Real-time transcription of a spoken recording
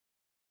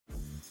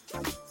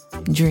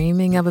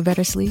Dreaming of a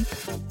better sleep?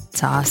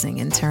 Tossing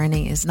and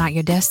turning is not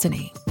your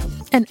destiny.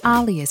 And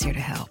Ollie is here to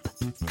help.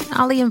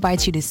 Ollie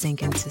invites you to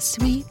sink into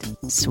sweet,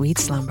 sweet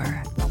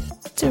slumber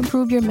to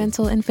improve your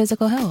mental and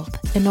physical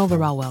health and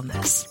overall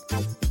wellness.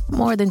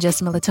 More than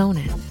just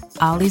melatonin,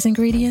 Ollie's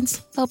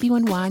ingredients help you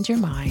unwind your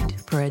mind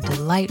for a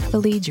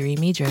delightfully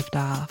dreamy drift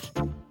off.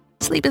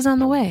 Sleep is on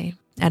the way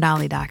at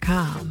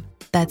Ollie.com.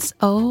 That's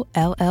OLLY.com.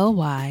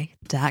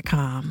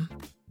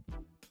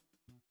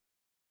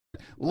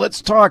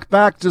 Let's talk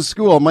back to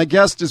school. My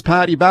guest is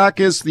Patty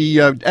Backus, the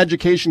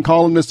education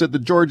columnist at the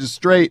Georgia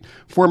Straight,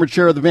 former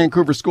chair of the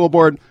Vancouver School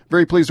Board.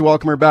 Very pleased to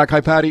welcome her back.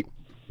 Hi, Patty.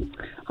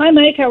 Hi,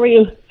 Mike. How are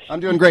you? I'm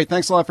doing great.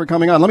 Thanks a lot for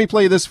coming on. Let me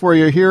play this for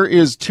you. Here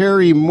is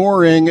Terry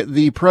Mooring,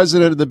 the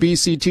president of the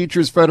BC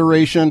Teachers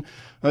Federation,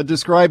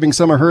 describing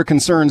some of her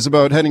concerns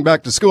about heading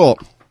back to school.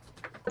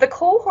 The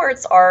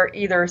cohorts are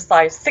either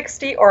size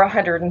 60 or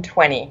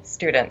 120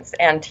 students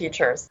and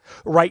teachers.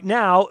 Right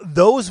now,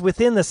 those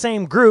within the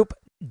same group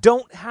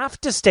don't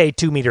have to stay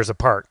 2 meters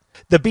apart.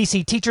 The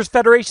BC Teachers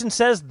Federation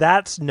says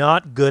that's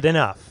not good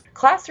enough.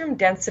 Classroom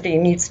density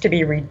needs to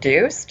be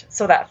reduced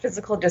so that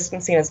physical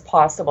distancing is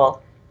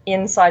possible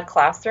inside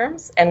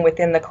classrooms and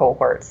within the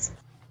cohorts.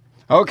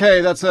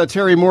 Okay, that's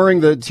Terry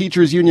Mooring, the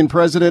Teachers Union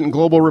president, and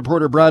global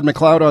reporter Brad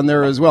McLeod on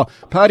there as well.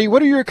 Patty,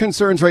 what are your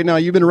concerns right now?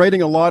 You've been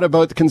writing a lot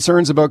about the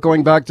concerns about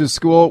going back to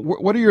school.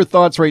 What are your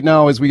thoughts right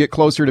now as we get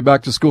closer to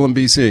back to school in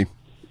BC?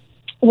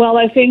 Well,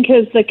 I think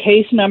as the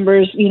case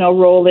numbers,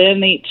 roll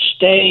in each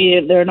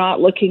day, they're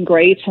not looking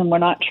great and we're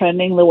not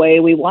trending the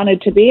way we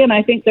wanted to be. And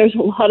I think there's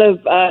a lot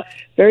of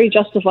very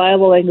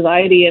justifiable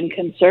anxiety and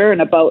concern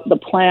about the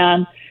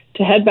plan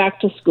to head back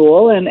to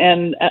school.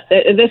 And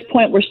at this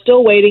point, we're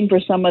still waiting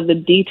for some of the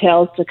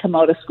details to come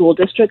out of school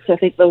districts. I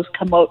think those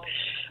come out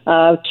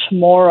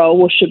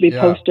tomorrow, should be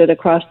posted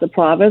across the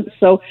province.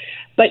 So,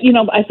 but,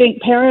 I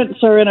think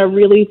parents are in a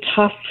really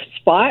tough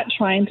spot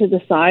trying to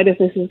decide if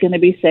this is going to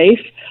be safe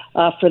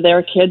for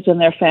their kids and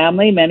their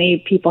family.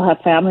 Many people have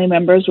family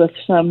members with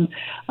some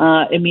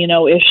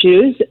immuno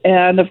issues.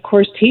 And, of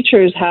course,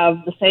 teachers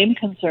have the same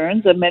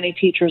concerns, and many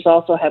teachers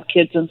also have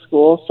kids in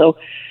school. So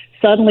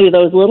suddenly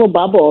those little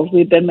bubbles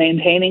we've been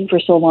maintaining for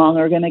so long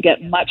are going to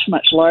get much,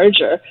 much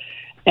larger.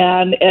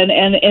 And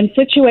in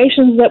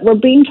situations that we're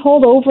being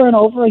told over and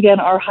over again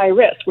are high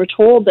risk. We're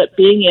told that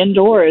being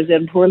indoors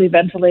in poorly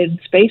ventilated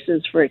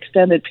spaces for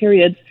extended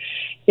periods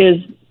is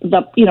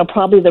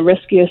probably the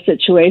riskiest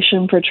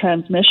situation for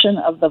transmission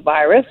of the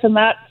virus, and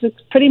that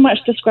pretty much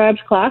describes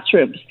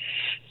classrooms.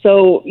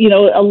 So,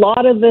 a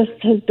lot of this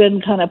has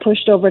been kind of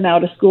pushed over now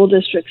to school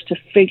districts to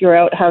figure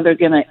out how they're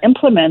going to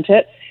implement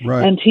it.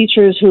 Right. And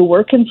teachers who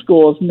work in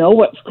schools know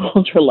what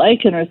schools are like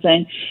and are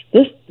saying,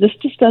 this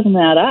just doesn't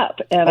add up.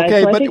 And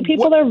I think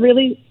people are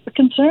really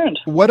concerned.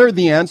 What are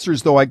the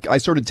answers, though? I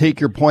sort of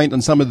take your point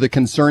on some of the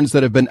concerns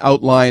that have been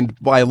outlined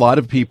by a lot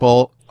of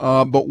people.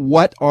 But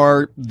what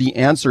are the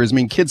answers? I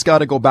mean, kids got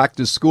to go back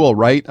to school,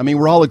 right? I mean,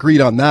 we're all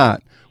agreed on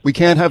that. We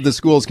can't have the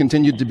schools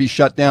continue to be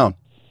shut down.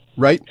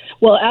 Right?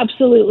 Well,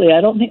 absolutely.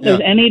 I don't think there's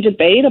any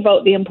debate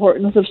about the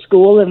importance of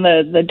school and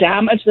the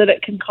damage that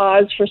it can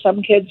cause for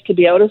some kids to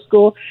be out of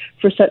school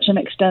for such an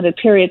extended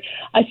period.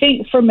 I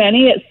think for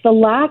many, it's the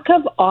lack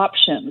of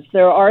options.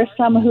 There are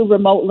some who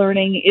remote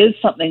learning is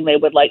something they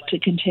would like to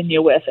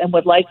continue with and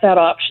would like that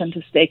option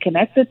to stay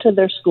connected to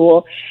their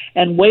school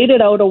and wait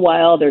it out a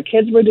while. Their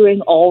kids were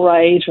doing all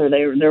right, or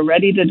they're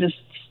ready to just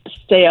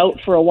stay out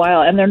for a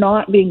while, and they're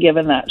not being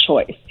given that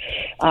choice.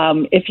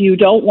 If you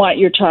don't want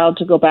your child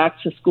to go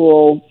back to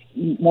school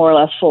more or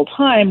less full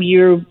time,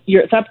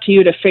 it's up to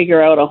you to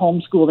figure out a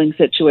homeschooling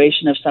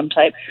situation of some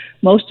type.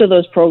 Most of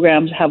those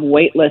programs have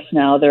wait lists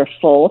now; they're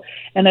full,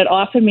 and it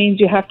often means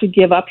you have to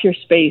give up your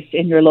space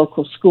in your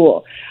local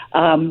school,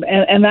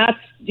 and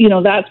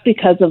that's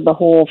because of the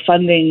whole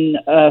funding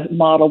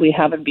model we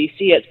have in BC.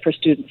 It's per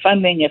student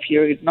funding. If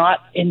you're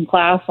not in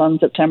class on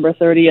September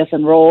 30th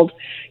enrolled,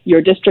 your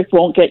district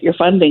won't get your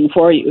funding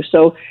for you.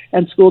 So,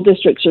 and school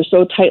districts are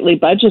so tightly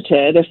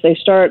budgeted, if they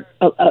start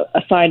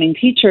assigning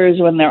teachers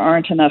when there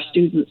aren't enough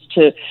students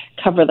to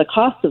cover the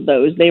cost of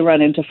those, they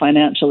run into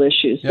financial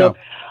issues. Yeah. So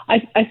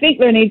I think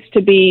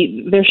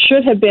there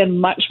should have been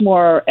much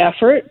more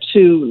effort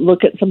to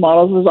look at some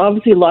models. There's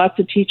obviously lots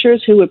of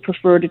teachers who would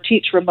prefer to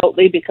teach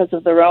remotely because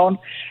of their own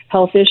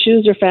health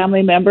issues or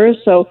family members.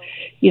 So,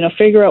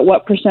 figure out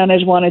what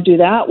percentage want to do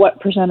that, what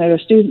percentage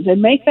of students,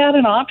 and make that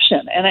an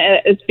option. And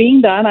it's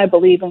being done, I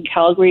believe, in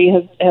Calgary.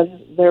 Has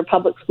their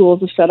public schools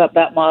have set up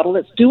that model.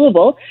 It's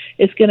doable.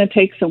 It's going to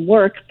take some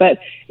work, but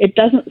it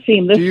doesn't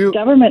seem,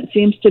 government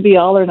seems to be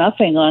all or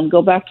nothing on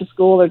go back to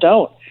school or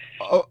don't.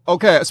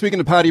 Okay, speaking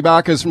to Patty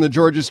Backus from the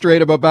Georgia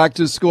Straight about back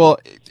to school,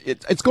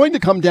 it's going to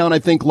come down, I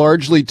think,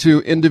 largely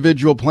to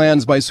individual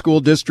plans by school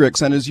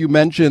districts. And as you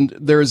mentioned,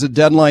 there is a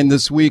deadline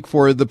this week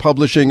for the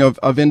publishing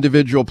of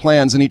individual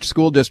plans in each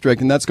school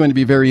district. And that's going to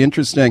be very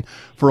interesting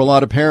for a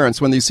lot of parents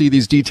when they see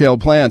these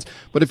detailed plans.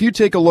 But if you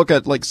take a look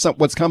at like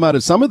what's come out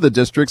of some of the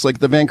districts, like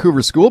the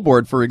Vancouver School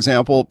Board, for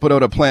example, put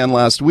out a plan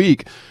last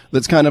week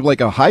that's kind of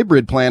like a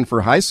hybrid plan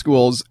for high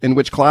schools in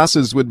which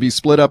classes would be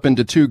split up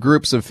into two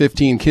groups of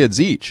 15 kids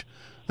each.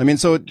 I mean,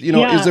 so,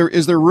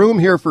 is there room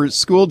here for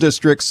school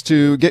districts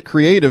to get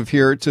creative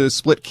here to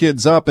split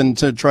kids up and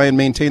to try and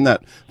maintain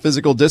that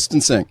physical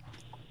distancing?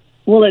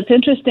 Well, it's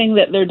interesting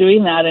that they're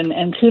doing that,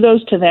 and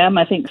kudos to them.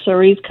 I think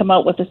Surrey's come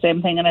out with the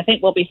same thing, and I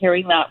think we'll be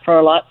hearing that for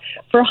a lot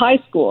for high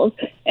schools.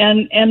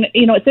 And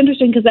it's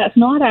interesting because that's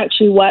not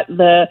actually what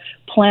the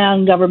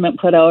plan government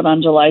put out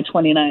on July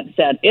 29th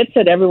said. It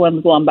said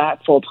everyone's going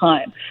back full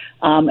time,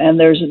 and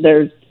there's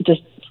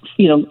just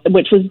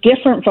which was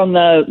different from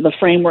the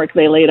framework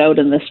they laid out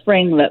in the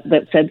spring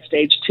that said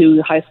stage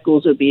 2 high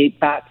schools would be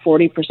back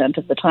 40%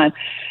 of the time.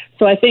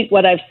 So I think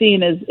what I've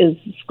seen is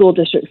school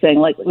districts saying,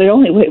 like, the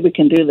only way we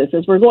can do this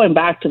is we're going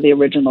back to the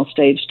original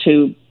stage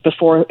 2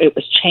 before it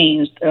was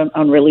changed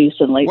on release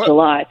in late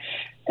July.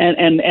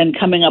 And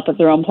coming up with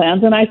their own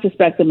plans. And I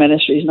suspect the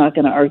ministry is not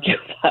going to argue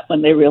that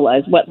when they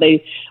realize what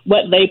they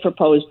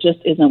propose just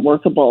isn't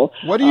workable.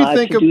 What do you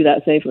think to do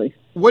that safely?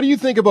 What do you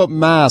think about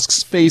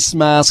masks, face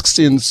masks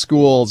in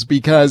schools?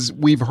 Because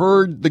we've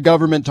heard the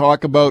government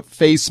talk about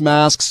face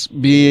masks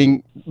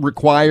being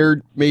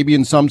required maybe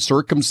in some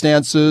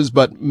circumstances,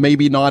 but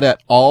maybe not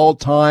at all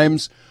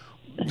times.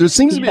 There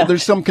seems to be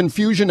there's some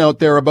confusion out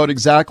there about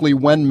exactly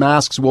when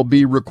masks will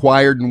be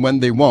required and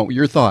when they won't.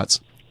 Your thoughts?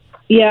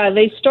 Yeah,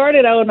 they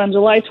started out on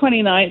July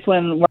 29th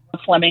when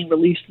Ron Fleming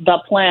released the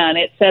plan.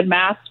 It said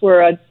masks were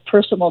a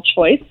personal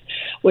choice,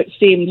 which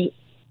seemed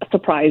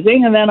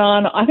surprising. And then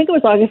on, I think it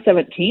was August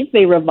 17th,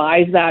 they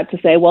revised that to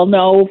say, well,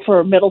 no,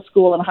 for middle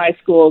school and high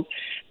schools,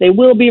 they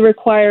will be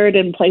required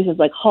in places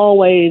like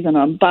hallways and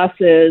on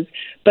buses,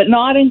 but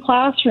not in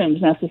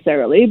classrooms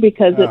necessarily,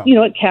 because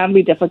it can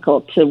be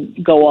difficult to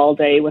go all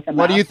day with a mask.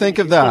 What do you think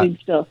of that?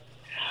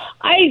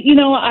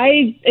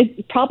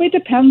 It probably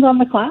depends on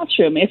the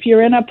classroom. If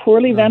you're in a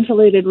poorly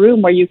ventilated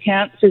room where you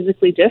can't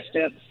physically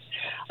distance,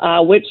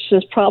 which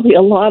is probably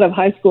a lot of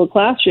high school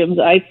classrooms,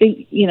 I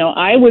think,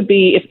 I would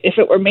be, if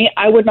it were me,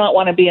 I would not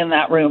want to be in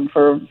that room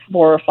for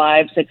 4 or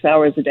 5, 6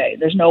 hours a day.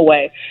 There's no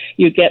way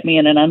you'd get me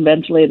in an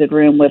unventilated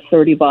room with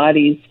 30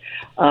 bodies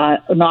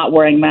not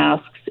wearing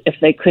masks if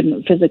they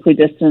couldn't physically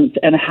distance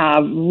and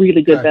have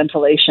really good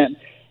ventilation.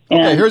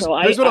 And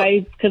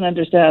I can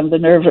understand the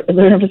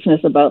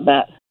nervousness about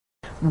that.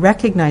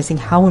 Recognizing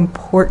how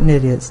important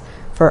it is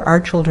for our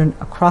children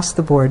across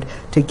the board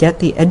to get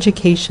the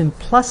education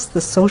plus the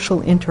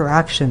social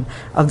interaction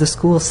of the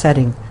school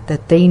setting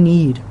that they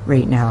need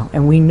right now.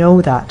 And we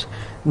know that.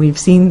 We've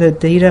seen the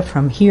data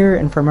from here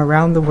and from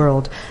around the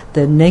world,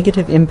 the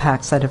negative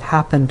impacts that have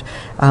happened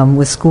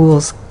with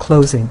schools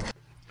closing.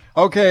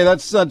 Okay,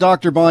 that's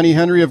Dr. Bonnie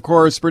Henry, of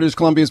course, British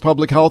Columbia's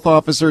public health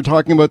officer,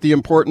 talking about the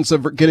importance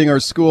of getting our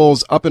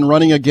schools up and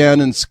running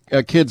again and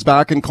kids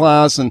back in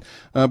class and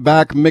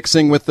back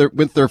mixing with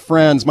their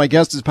friends. My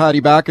guest is Patty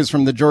Backus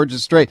from the Georgia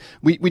Strait.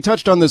 We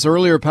touched on this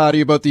earlier,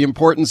 Patty, about the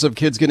importance of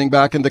kids getting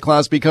back into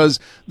class because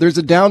there's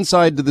a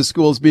downside to the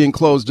schools being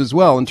closed as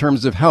well in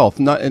terms of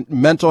health, not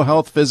mental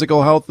health,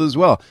 physical health as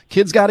well.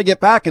 Kids got to get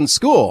back in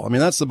school. I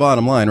mean, that's the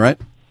bottom line, right?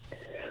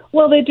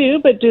 Well, they do,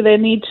 but do they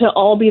need to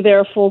all be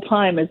there full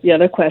time is the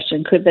other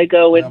question. Could they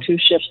go in 2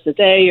 shifts a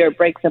day or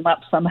break them up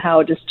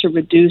somehow just to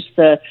reduce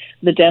the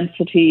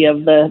density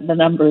of the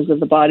numbers of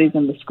the bodies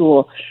in the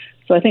school?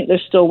 So I think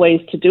there's still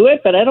ways to do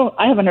it, but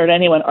I haven't heard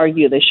anyone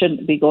argue they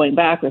shouldn't be going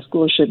back or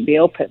schools shouldn't be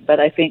open.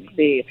 But I think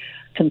the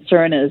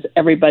concern is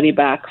everybody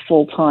back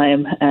full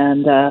time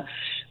and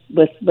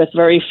with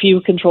very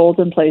few controls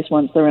in place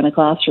once they're in a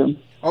classroom.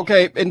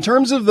 Okay, in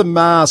terms of the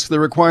mask, the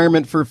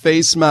requirement for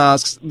face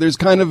masks, there's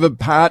kind of a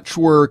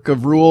patchwork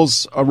of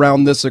rules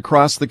around this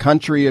across the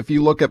country. If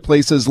you look at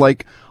places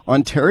like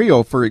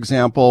Ontario, for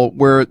example,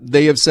 where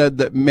they have said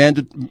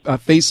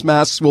that face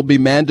masks will be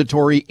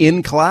mandatory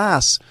in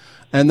class.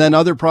 And then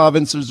other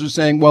provinces are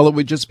saying, well, it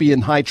would just be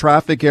in high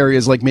traffic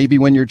areas, like maybe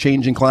when you're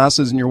changing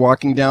classes and you're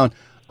walking down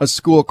a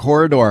school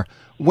corridor.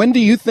 When do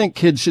you think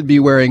kids should be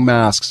wearing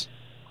masks?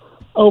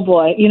 Oh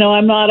boy,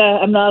 I'm not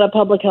a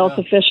public health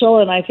official,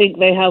 and I think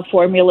they have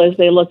formulas.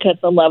 They look at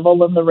the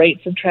level and the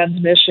rates of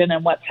transmission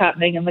and what's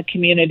happening in the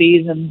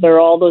communities, and there are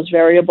all those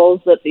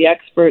variables that the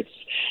experts,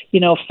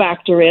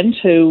 factor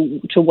into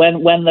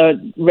when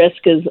the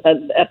risk is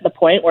at the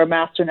point where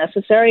masks are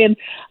necessary. And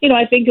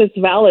I think it's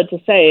valid to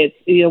say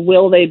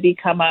will they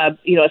become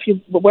if you're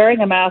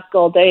wearing a mask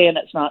all day and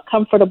it's not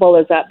comfortable,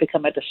 does that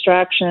become a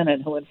distraction,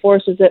 and who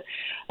enforces it?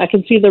 I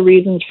can see the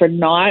reasons for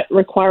not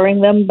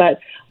requiring them, but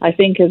I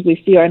think as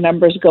we see our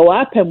numbers go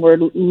up and we're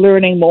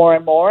learning more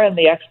and more, and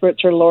the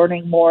experts are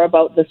learning more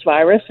about this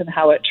virus and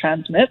how it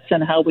transmits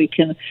and how we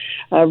can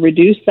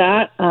reduce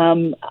that,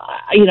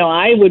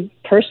 I would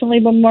personally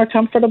be more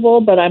comfortable,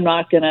 but I'm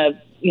not going to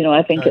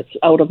I think it's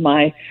out of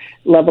my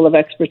level of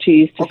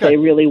expertise to say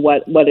really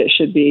what it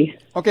should be.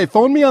 Okay,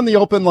 phone me on the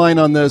open line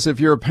on this. If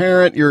you're a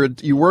parent,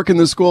 you work in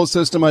the school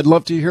system, I'd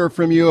love to hear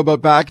from you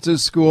about back to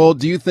school.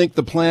 Do you think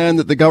the plan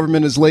that the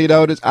government has laid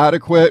out is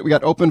adequate? We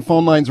got open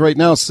phone lines right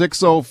now.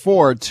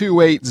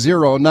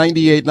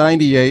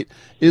 604-280-9898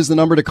 is the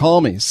number to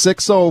call me.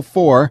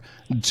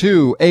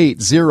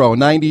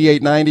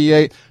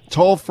 604-280-9898.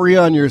 Toll free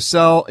on your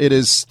cell. It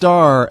is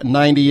star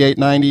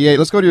 9898.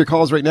 Let's go to your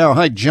calls right now.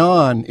 Hi,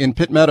 John in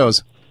Pitt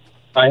Meadows.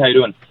 Hi, how you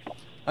doing?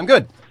 I'm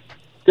good.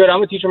 Good.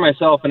 I'm a teacher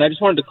myself, and I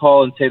just wanted to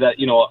call and say that,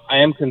 I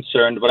am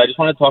concerned, but I just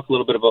want to talk a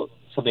little bit about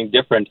something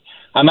different.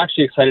 I'm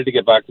actually excited to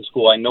get back to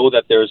school. I know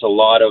that there's a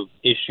lot of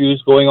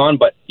issues going on,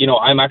 but,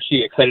 I'm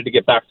actually excited to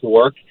get back to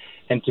work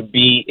and to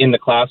be in the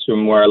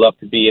classroom where I love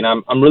to be. And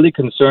I'm really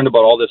concerned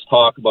about all this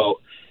talk about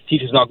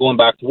teachers not going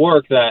back to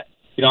work, that,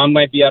 I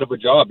might be out of a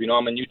job.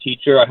 I'm a new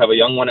teacher. I have a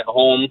young one at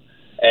home,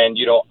 and,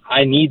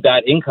 I need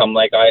that income.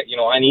 Like, I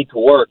need to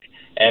work.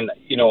 And,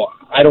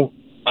 I don't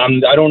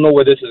know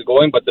where this is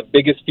going, but the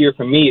biggest fear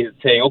for me is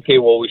saying, okay,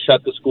 well, we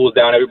shut the schools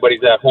down.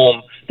 Everybody's at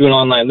home doing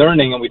online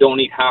learning, and we don't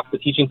need half the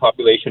teaching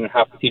population, and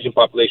half the teaching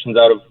population's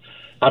out of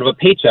a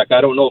paycheck. I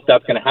don't know if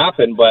that's going to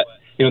happen, but,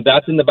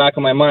 that's in the back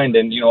of my mind.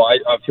 And,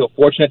 I feel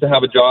fortunate to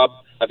have a job.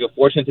 I feel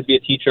fortunate to be a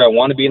teacher. I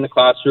want to be in the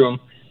classroom.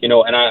 And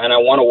I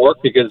want to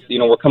work because,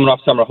 we're coming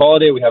off summer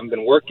holiday. We haven't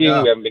been working.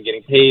 We haven't been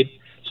getting paid.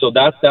 So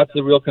that's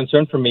the real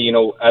concern for me,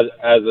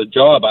 as a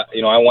job. I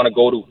want to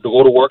go to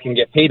work and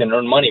get paid and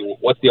earn money.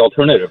 What's the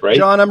alternative, right?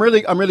 John, I'm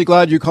really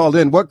glad you called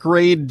in. What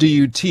grade do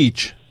you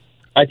teach?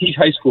 I teach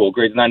high school,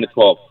 grades 9 to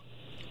 12.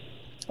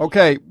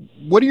 Okay.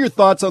 What are your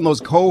thoughts on those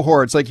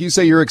cohorts? Like you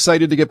say, you're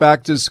excited to get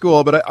back to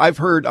school, but I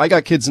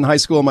got kids in high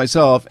school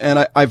myself,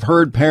 and I've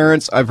heard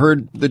parents, I've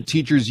heard the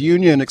teachers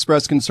union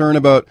express concern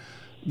about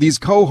these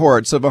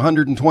cohorts of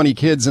 120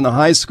 kids in a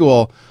high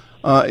school.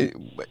 How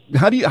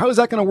is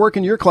that going to work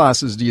in your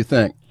classes, do you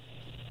think?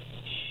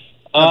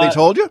 Have they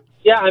told you?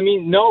 Yeah,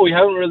 no, we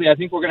haven't really. I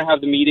think we're going to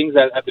have the meetings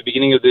at the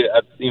beginning of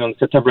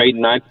September 8th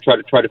and 9th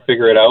to try to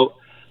figure it out.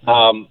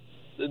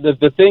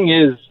 The thing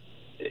is,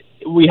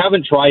 we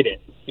haven't tried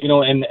it,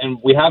 and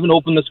we haven't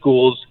opened the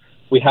schools.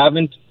 We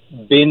haven't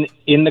been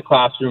in the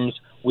classrooms.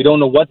 We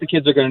don't know what the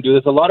kids are going to do.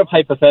 There's a lot of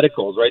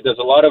hypotheticals, right? There's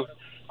a lot of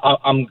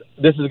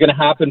this is going to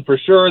happen for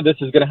sure. This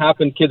is going to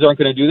happen. Kids aren't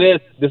going to do this.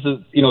 This is,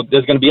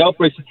 there's going to be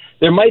outbreaks.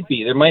 There might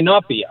be. There might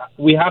not be.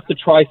 We have to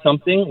try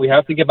something. We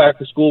have to get back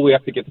to school. We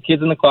have to get the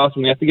kids in the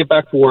classroom. We have to get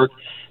back to work,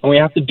 and we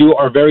have to do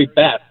our very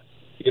best,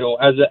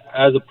 as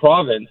a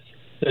province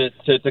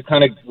to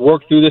kind of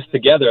work through this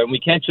together. And we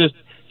can't just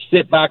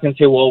sit back and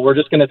say, well, we're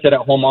just going to sit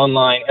at home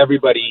online,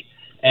 everybody.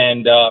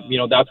 And,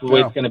 that's the way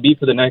it's going to be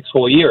for the next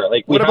whole year.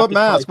 Like, what about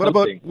masks?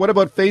 What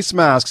about face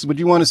masks? Would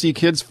you want to see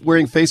kids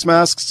wearing face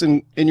masks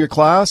in your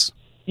class?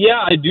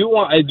 Yeah, I do.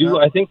 Yeah.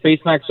 I think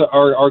face masks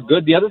are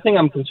good. The other thing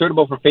I'm concerned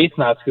about for face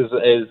masks is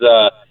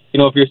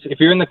if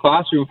you're in the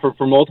classroom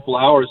for multiple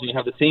hours and you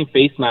have the same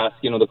face mask,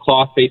 the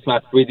cloth face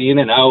mask, breathing in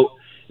and out,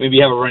 maybe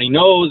you have a runny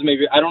nose,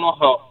 maybe, I don't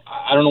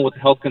know what the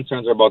health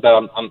concerns are about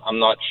that. I'm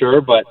not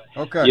sure, but,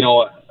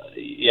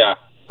 yeah.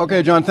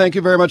 Okay, John, thank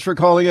you very much for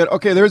calling it.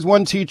 Okay, there's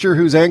one teacher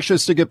who's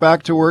anxious to get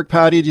back to work.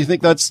 Patty, do you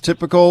think that's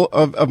typical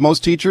of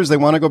most teachers? They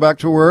want to go back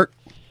to work?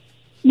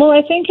 Well,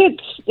 I think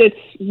it's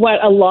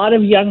what a lot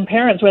of young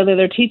parents, whether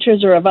they're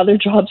teachers or of other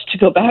jobs to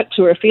go back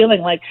to, are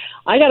feeling like,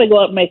 I got to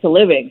go out and make a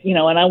living,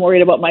 and I'm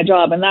worried about my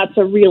job. And that's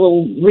a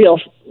real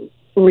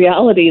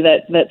reality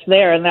that's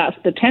there, and that's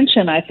the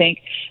tension, I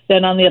think.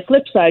 Then on the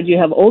flip side, you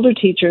have older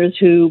teachers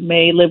who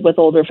may live with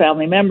older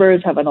family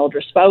members, have an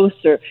older spouse,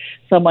 or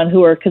someone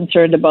who are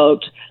concerned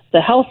about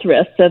the health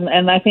risks,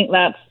 and I think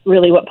that's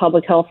really what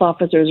public health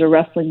officers are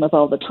wrestling with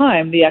all the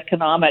time, the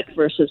economic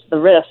versus the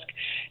risk.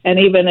 And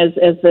even as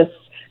this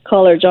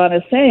caller John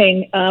is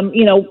saying,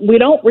 we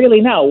don't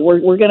really know.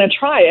 We're going to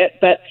try it,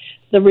 but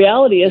the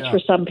reality is for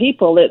some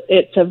people,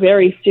 it's a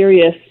very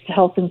serious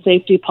health and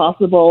safety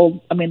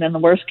possible, in the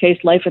worst case,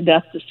 life and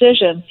death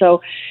decision.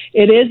 So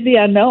it is the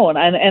unknown.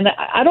 And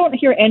I don't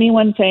hear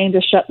anyone saying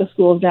to shut the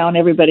schools down,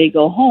 everybody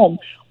go home.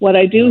 What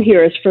I do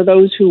hear is for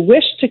those who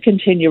wish to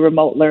continue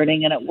remote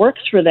learning and it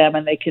works for them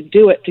and they can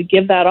do it, to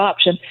give that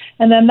option.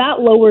 And then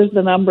that lowers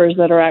the numbers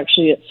that are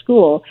actually at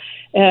school.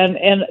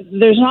 And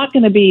there's not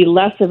going to be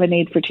less of a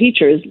need for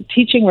teachers.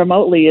 Teaching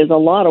remotely is a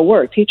lot of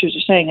work. Teachers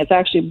are saying it's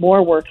actually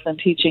more work than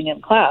teaching in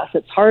class.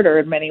 It's harder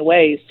in many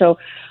ways. So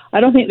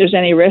I don't think there's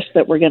any risk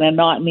that we're going to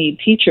not need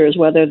teachers,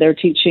 whether they're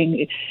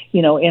teaching,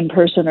 in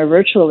person or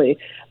virtually.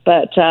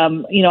 But,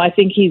 I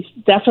think he's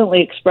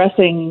definitely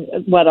expressing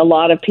what a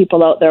lot of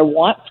people out there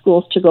want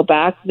schools to go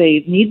back.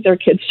 They need their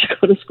kids to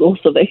go to school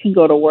so they can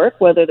go to work,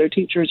 whether they're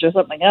teachers or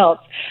something else.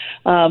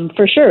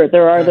 For sure,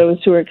 there are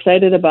those who are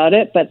excited about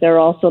it, but there are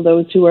also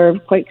those who are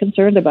quite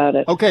concerned about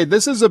it. Okay,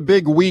 this is a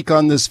big week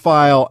on this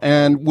file,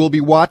 and we'll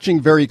be watching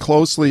very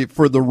closely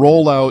for the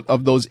rollout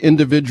of those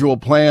individual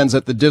plans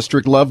at the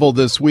district level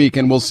this week,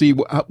 and we'll see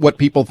what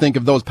people think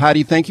of those.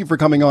 Patty, thank you for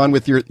coming on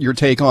with your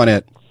take on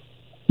it.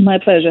 My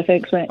pleasure.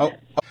 Thanks, Mike.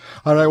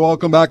 All right,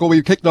 welcome back. Well,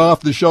 we kicked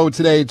off the show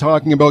today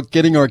talking about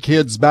getting our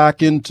kids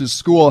back into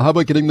school. How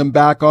about getting them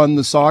back on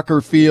the soccer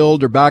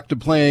field or back to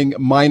playing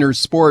minor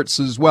sports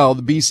as well?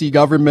 The BC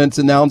government's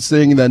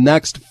announcing the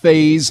next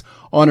phase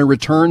on a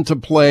return to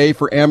play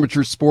for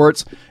amateur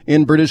sports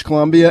in British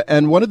Columbia.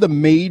 And one of the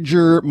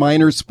major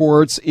minor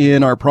sports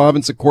in our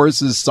province, of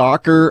course, is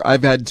soccer.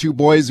 I've had two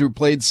boys who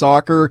played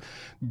soccer.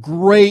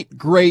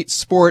 Great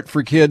sport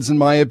for kids, in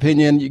my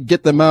opinion. You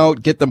get them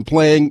out, get them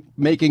playing,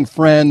 making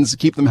friends,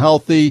 keep them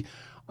healthy.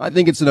 I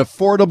think it's an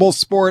affordable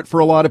sport for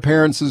a lot of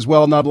parents as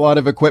well. Not a lot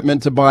of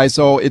equipment to buy.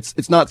 So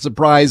it's not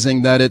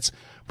surprising that it's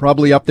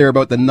probably up there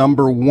about the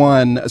number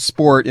one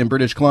sport in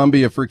British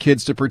Columbia for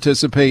kids to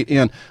participate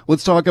in.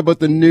 Let's talk about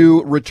the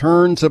new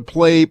return to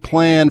play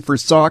plan for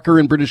soccer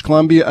in British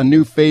Columbia. A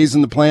new phase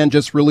in the plan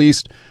just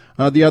released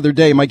the other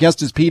day. My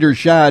guest is Peter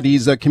Shad.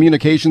 He's a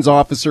communications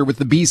officer with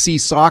the BC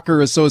Soccer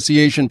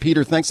Association.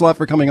 Peter, thanks a lot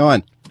for coming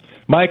on.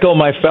 Michael,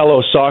 my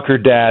fellow soccer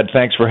dad,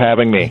 thanks for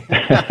having me.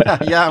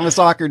 Yeah, I'm a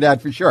soccer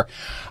dad for sure.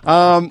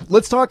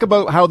 Let's talk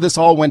about how this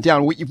all went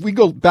down. If we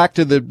go back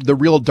to the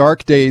real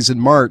dark days in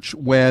March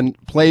when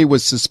play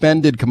was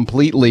suspended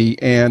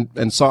completely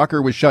and soccer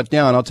was shut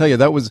down, I'll tell you,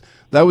 that was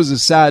a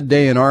sad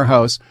day in our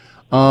house.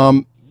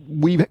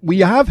 We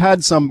have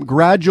had some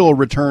gradual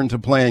return to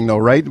playing, though,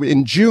 right?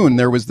 In June,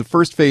 there was the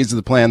first phase of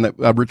the plan that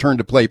return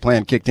to play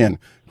plan kicked in,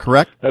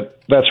 correct?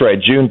 That's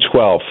right. June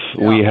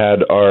 12th, we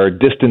had our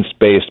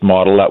distance-based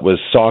model. That was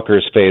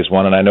soccer's phase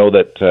one, and I know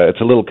that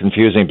it's a little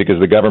confusing because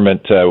the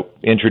government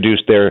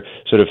introduced their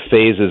sort of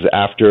phases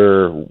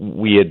after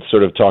we had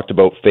sort of talked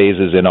about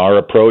phases in our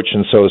approach,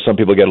 and so some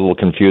people get a little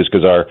confused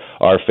because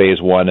our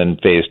phase one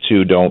and phase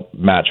two don't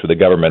match with the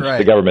government. Right.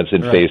 The government's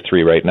in phase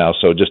three right now,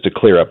 so just to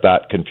clear up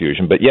that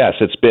confusion. But yes,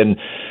 it's been...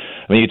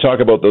 I mean, you talk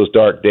about those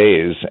dark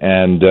days,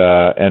 and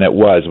it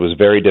was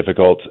very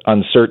difficult.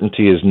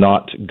 Uncertainty is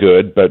not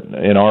good, but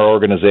in our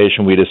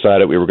organization, we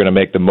decided we were going to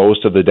make the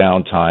most of the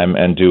downtime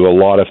and do a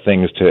lot of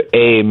things to,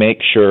 make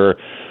sure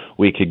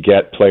we could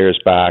get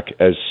players back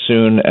as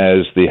soon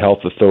as the health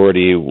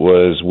authority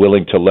was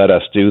willing to let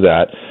us do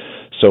that.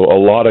 So a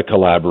lot of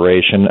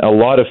collaboration, a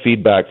lot of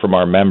feedback from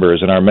our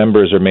members, and our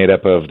members are made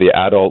up of the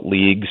adult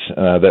leagues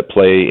that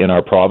play in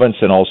our province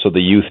and also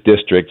the youth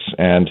districts,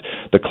 and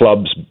the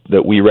clubs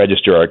that we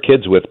register our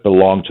kids with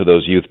belong to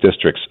those youth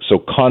districts. So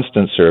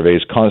constant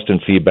surveys,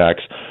 constant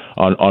feedbacks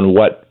on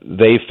what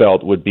they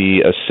felt would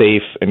be a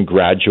safe and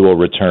gradual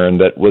return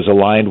that was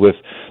aligned with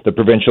the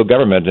provincial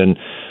government. And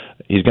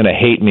he's going to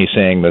hate me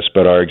saying this,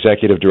 but our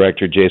executive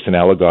director, Jason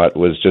Elligot,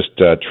 was just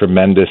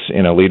tremendous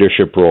in a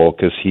leadership role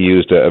because he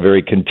used a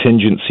very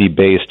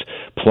contingency-based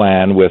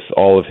plan with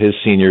all of his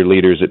senior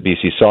leaders at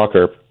BC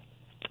Soccer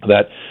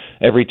that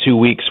every 2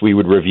 weeks we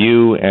would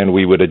review and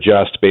we would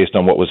adjust based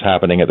on what was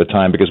happening at the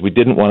time because we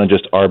didn't want to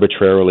just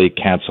arbitrarily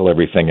cancel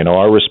everything. You know,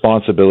 our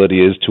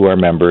responsibility is to our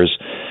members,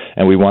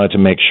 and we wanted to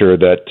make sure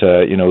that,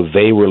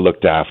 they were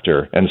looked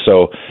after. And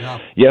so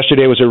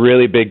yesterday was a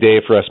really big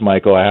day for us,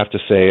 Michael. I have to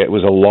say it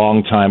was a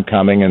long time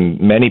coming, and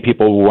many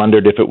people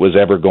wondered if it was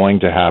ever going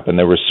to happen.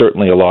 There was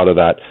certainly a lot of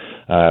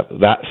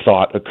that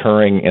thought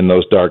occurring in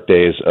those dark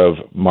days of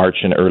March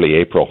and early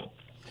April.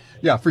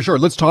 Yeah, for sure.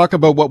 Let's talk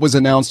about what was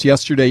announced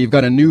yesterday. You've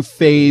got a new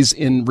phase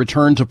in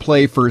return to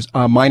play for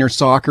minor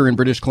soccer in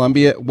British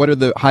Columbia. What are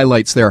the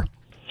highlights there?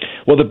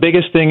 Well, the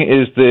biggest thing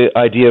is the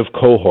idea of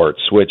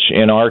cohorts, which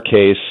in our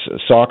case,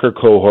 soccer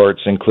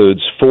cohorts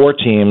includes 4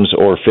 teams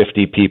or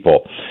 50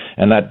 people.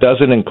 And that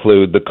doesn't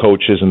include the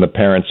coaches and the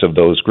parents of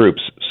those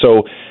groups.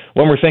 So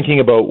when we're thinking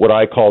about what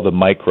I call the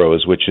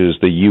micros, which is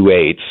the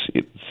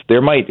U8s,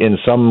 there might in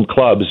some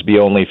clubs be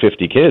only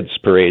 50 kids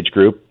per age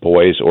group,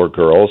 boys or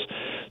girls.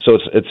 So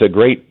it's a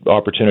great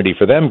opportunity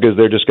for them because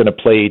they're just going to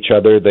play each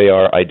other. They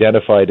are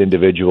identified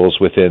individuals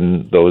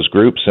within those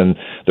groups. And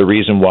the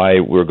reason why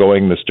we're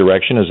going this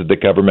direction is that the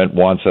government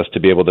wants us to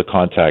be able to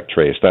contact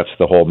trace. That's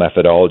the whole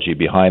methodology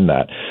behind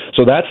that.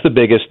 So that's the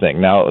biggest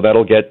thing. Now,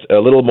 that'll get a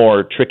little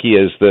more tricky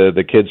as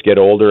the kids get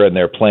older and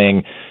they're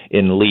playing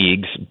in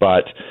leagues,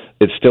 but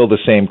it's still the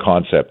same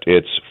concept.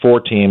 It's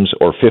 4 teams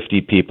or 50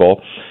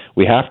 people.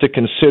 We have to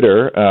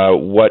consider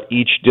what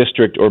each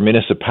district or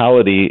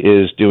municipality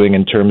is doing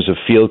in terms of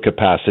field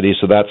capacity,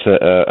 so that's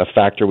a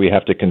factor we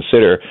have to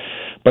consider.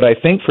 But I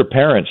think for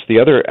parents, the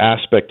other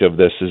aspect of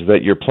this is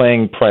that you're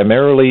playing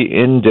primarily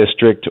in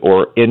district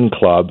or in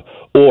club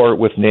or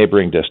with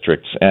neighboring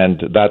districts,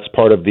 and that's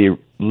part of the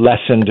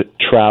lessened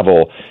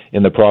travel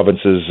in the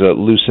province's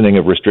loosening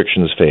of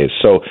restrictions phase.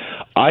 So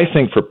I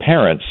think for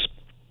parents,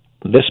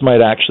 this might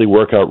actually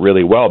work out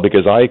really well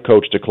because I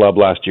coached a club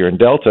last year in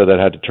Delta that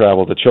had to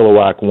travel to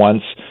Chilliwack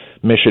once,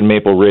 Mission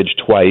Maple Ridge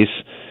twice,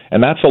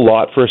 and that's a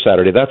lot for a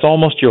Saturday. That's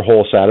almost your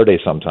whole Saturday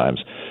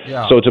sometimes.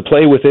 Yeah. So to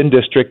play within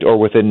district or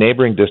within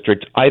neighboring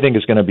district, I think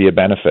is going to be a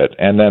benefit.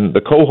 And then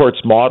the cohorts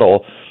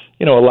model,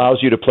 allows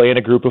you to play in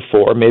a group of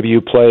 4. Maybe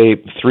you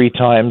play 3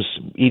 times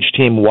each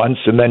team once,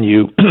 and then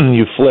you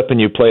flip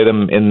and you play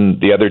them in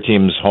the other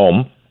team's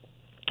home.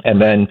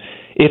 And then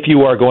if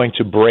you are going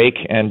to break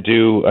and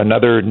do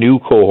another new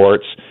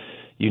cohorts,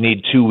 you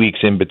need 2 weeks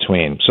in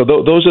between. So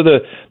those are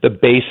the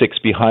basics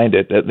behind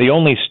it. The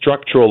only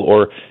structural,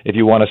 or if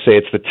you want to say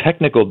it's the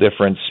technical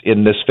difference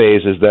in this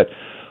phase, is that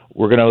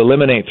we're going to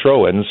eliminate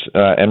throw-ins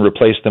and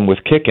replace them with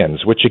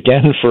kick-ins, which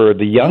again for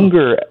the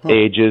younger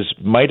ages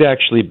might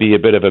actually be a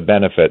bit of a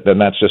benefit. Then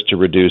that's just to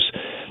reduce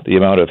the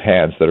amount of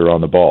hands that are on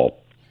the ball.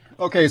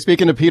 Okay,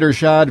 speaking to Peter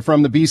Schad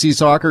from the BC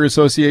Soccer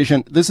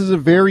Association, this is a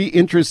very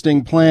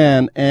interesting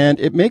plan, and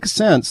it makes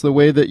sense the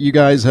way that you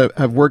guys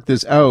have worked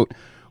this out,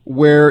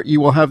 where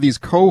you will have these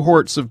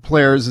cohorts of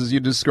players, as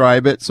you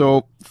describe it,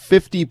 so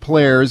 50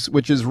 players,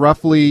 which is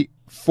roughly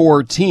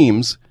 4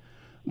 teams,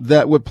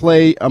 that would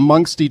play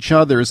amongst each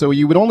other. So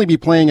you would only be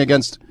playing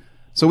against,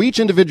 so each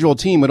individual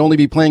team would only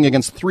be playing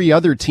against 3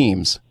 other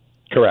teams.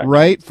 Correct.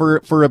 Right?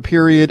 For a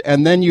period,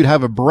 and then you'd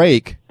have a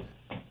break,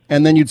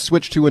 and then you'd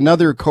switch to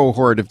another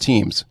cohort of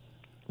teams.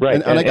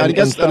 Right. And I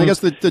guess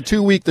the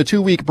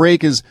 2 week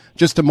break is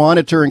just to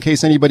monitor in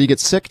case anybody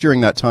gets sick during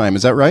that time.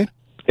 Is that right?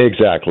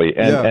 Exactly.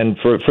 And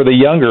for the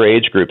younger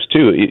age groups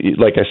too,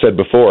 like I said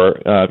before,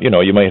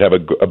 you might have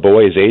a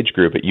boys age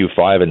group at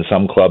U5 and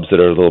some clubs that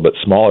are a little bit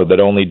smaller that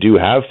only do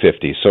have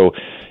 50. So,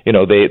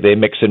 they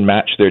mix and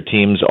match their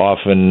teams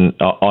often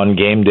on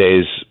game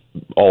days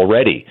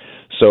already.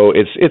 So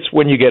it's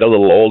when you get a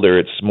little older,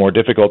 it's more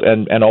difficult,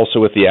 and also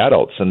with the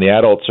adults. And the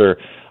adults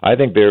I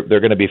think they're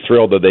going to be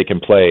thrilled that they can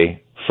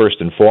play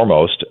first and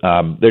foremost.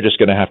 They're just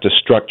going to have to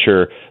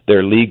structure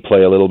their league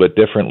play a little bit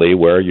differently,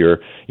 where you're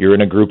in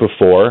a group of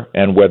 4,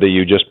 and whether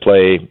you just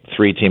play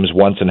 3 teams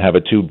once and have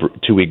a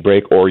 2 week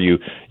break, or you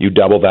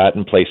double that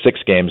and play 6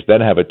 games,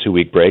 then have a 2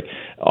 week break.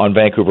 On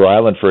Vancouver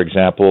Island, for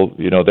example,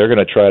 they're going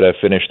to try to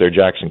finish their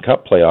Jackson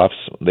Cup playoffs.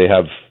 They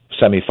have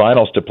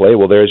semifinals to play.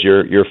 Well, there's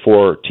your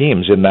 4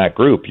 teams in that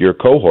group, your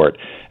cohort,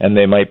 and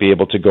they might be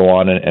able to go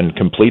on and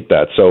complete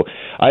that. So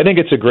I think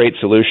it's a great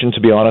solution, to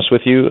be honest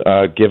with you,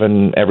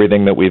 given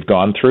everything that we've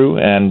gone through,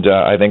 and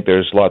I think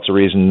there's lots of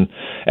reason,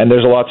 and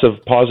there's lots of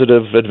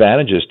positive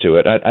advantages to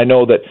it. I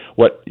know that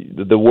what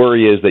the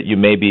worry is that you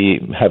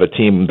maybe have a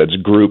team that's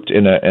grouped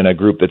in a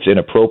group that's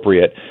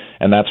inappropriate,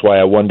 and that's why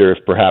I wonder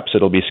if perhaps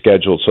it'll be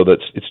scheduled so that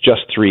it's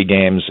just 3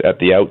 games at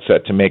the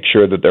outset to make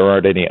sure that there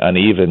aren't any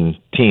uneven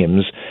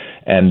teams,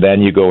 and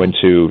then you go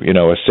into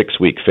a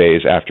 6-week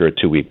phase after a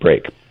 2-week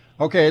break.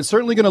 Okay, it's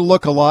certainly going to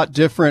look a lot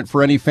different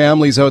for any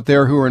families out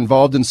there who are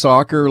involved in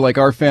soccer, like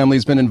our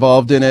family's been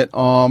involved in it.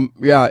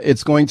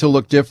 It's going to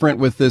look different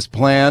with this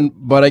plan,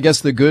 but I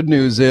guess the good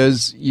news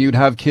is you'd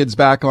have kids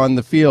back on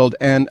the field,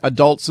 and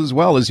adults as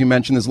well. As you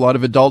mentioned, there's a lot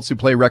of adults who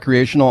play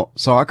recreational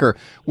soccer.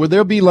 Would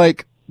there be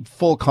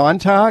full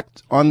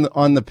contact on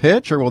the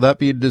pitch, or will that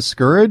be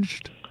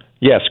discouraged?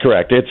 Yes,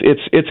 correct.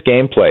 It's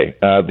gameplay.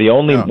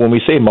 When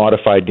we say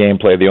modified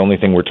gameplay, the only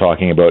thing we're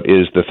talking about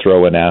is the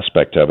throw-in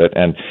aspect of it.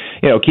 And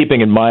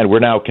keeping in mind, we're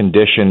now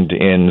conditioned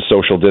in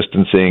social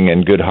distancing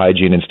and good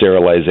hygiene and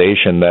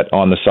sterilization that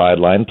on the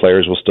sideline,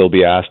 players will still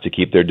be asked to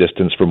keep their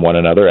distance from one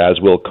another, as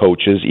will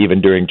coaches.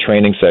 Even during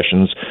training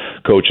sessions,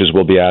 coaches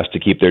will be asked to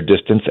keep their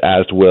distance,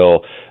 as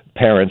will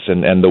parents.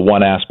 And the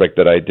one aspect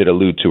that I did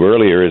allude to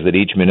earlier is that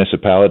each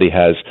municipality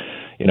has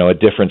a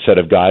different set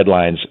of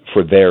guidelines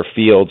for their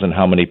fields and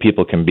how many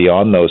people can be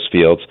on those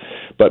fields.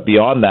 But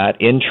beyond that,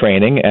 in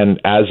training,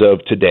 and as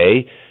of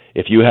today,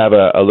 if you have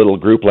a little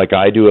group like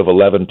I do of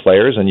 11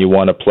 players and you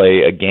want to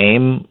play a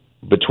game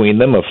between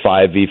them of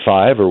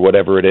 5v5 or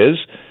whatever it is,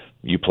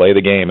 you play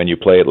the game and you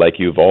play it like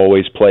you've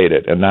always played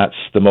it. And that's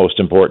the most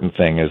important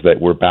thing, is that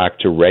we're back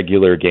to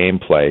regular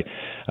gameplay.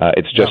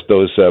 It's just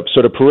those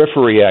sort of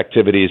periphery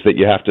activities that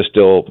you have to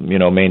still,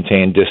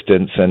 maintain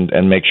distance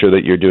and make sure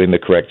that you're doing the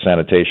correct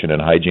sanitation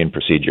and hygiene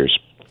procedures.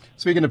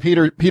 Speaking of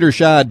Peter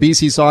Schad,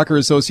 BC Soccer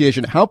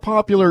Association, how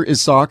popular is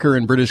soccer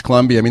in British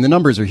Columbia? I mean, the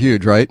numbers are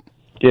huge, right?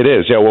 It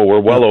is, yeah. Well, we're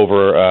well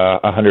over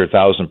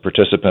 100,000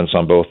 participants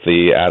on both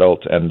the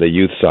adult and the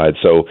youth side.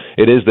 So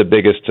it is the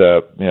biggest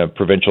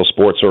provincial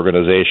sports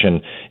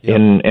organization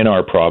in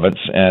our province.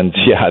 And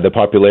yeah, the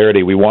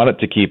popularity, we want it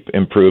to keep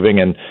improving.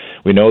 And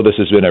we know this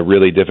has been a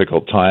really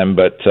difficult time.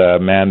 But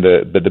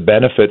the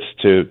benefits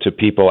to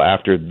people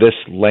after this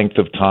length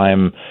of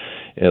time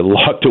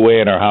locked away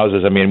in our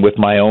houses. I mean, with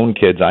my own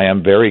kids, I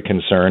am very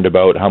concerned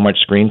about how much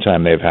screen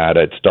time they've had.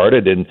 It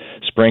started in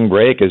spring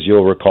break, as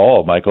you'll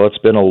recall, Michael. It's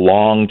been a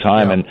long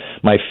time, and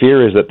my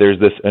fear is that there's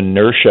this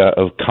inertia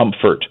of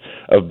comfort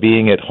of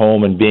being at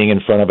home and being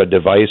in front of a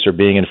device or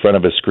being in front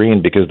of a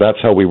screen, because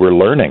that's how we were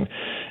learning.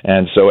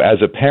 And so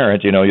as a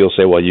parent, you'll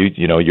say, well,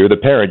 you're the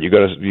parent. You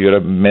got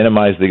to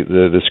minimize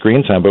the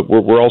screen time. But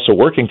we're also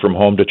working from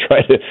home to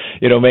try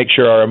to, make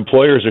sure our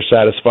employers are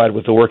satisfied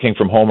with the working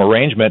from home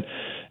arrangement.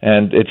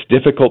 And it's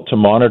difficult to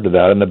monitor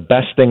that. And the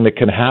best thing that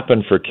can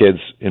happen for kids,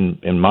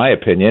 in my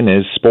opinion,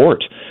 is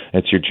sport.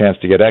 It's your chance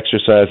to get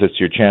exercise. It's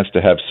your chance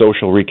to have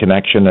social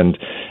reconnection.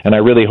 And I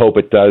really hope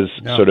it does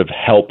sort of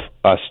help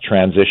us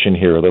transition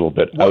here a little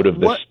bit out of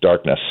this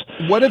darkness.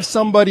 What if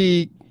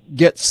somebody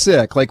gets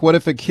sick? Like, what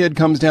if a kid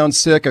comes down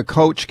sick, a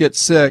coach gets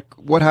sick?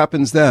 What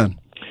happens then?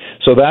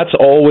 So that's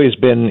always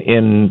been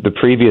in the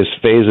previous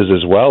phases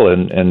as well,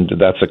 and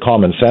that's a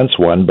common sense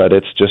one, but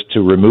it's just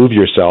to remove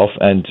yourself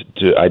and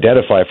to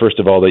identify, first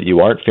of all, that you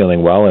aren't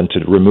feeling well, and to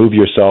remove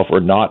yourself or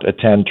not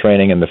attend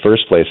training in the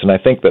first place. And I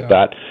think that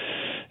that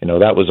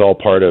was all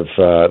part of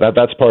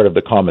that's part of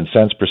the common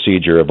sense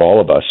procedure of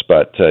all of us.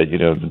 But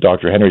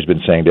Dr. Henry's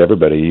been saying to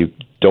everybody, you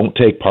don't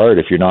take part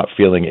if you're not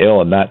feeling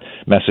ill, and that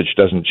message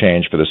doesn't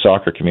change for the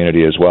soccer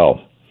community as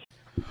well.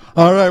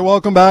 All right,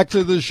 welcome back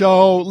to the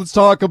show. Let's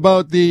talk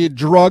about the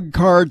drug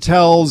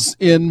cartels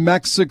in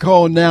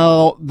Mexico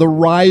now, the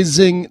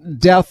rising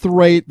death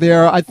rate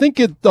there. I think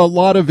a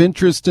lot of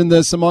interest in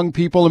this among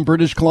people in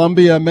British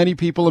Columbia. Many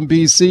people in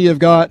BC have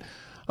got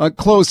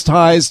close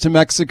ties to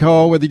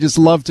Mexico, where they just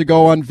love to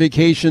go on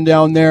vacation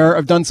down there.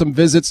 I've done some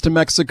visits to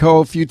Mexico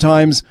a few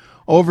times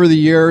over the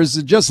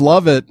years. Just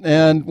love it.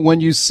 And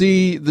when you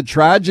see the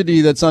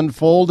tragedy that's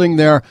unfolding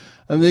there,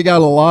 and they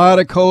got a lot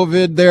of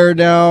COVID there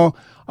now,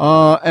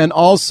 and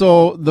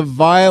also the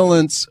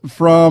violence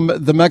from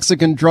the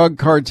Mexican drug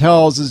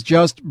cartels is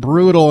just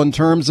brutal in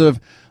terms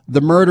of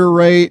the murder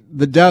rate,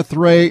 the death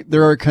rate.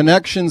 There are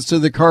connections to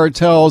the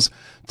cartels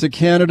to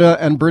Canada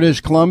and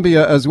British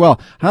Columbia as well.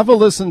 Have a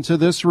listen to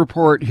this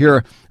report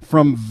here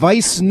from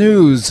Vice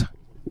News.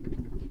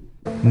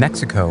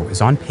 Mexico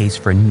is on pace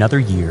for another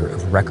year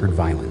of record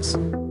violence.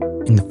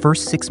 In the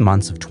first 6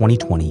 months of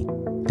 2020,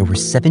 there were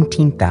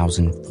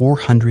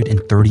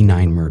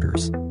 17,439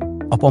 murders,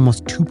 up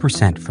almost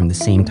 2% from the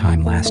same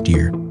time last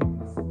year.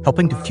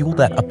 Helping to fuel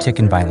that uptick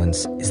in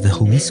violence is the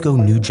Jalisco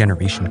New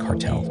Generation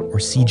Cartel, or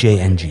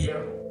CJNG.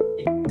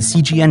 The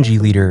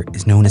CJNG leader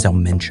is known as El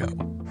Mencho.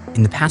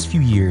 In the past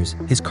few years,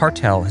 his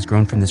cartel has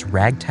grown from this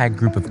ragtag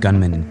group of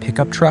gunmen in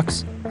pickup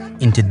trucks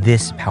into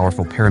this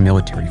powerful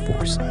paramilitary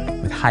force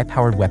with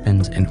high-powered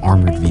weapons and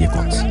armored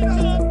vehicles.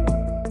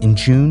 In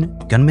June,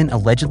 gunmen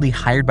allegedly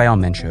hired by El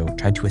Mencho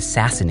tried to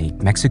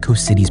assassinate Mexico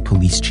City's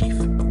police chief.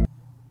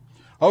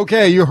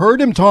 Okay, you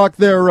heard him talk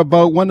there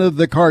about one of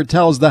the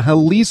cartels, the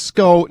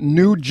Jalisco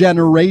New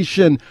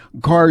Generation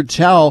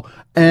Cartel.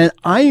 And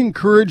I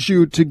encourage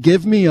you to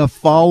give me a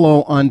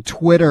follow on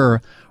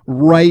Twitter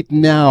right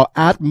now,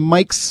 at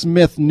Mike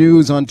Smith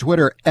News on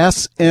Twitter,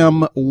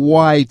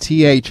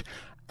 SMYTH,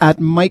 at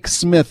Mike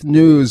Smith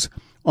News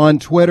on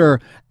Twitter.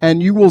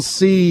 And you will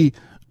see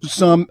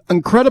some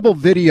incredible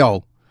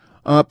video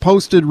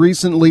posted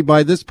recently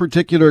by this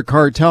particular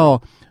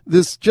cartel.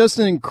 This just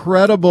an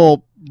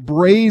incredible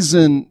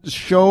brazen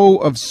show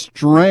of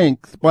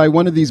strength by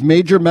one of these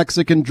major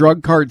Mexican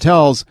drug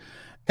cartels,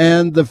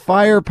 and the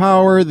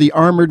firepower, the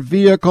armored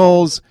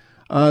vehicles,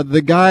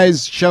 the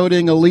guys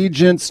shouting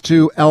allegiance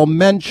to El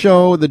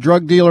Mencho, the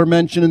drug dealer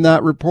mentioned in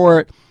that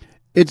report.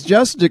 It's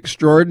just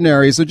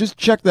extraordinary. So just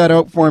check that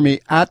out for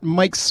me at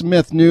Mike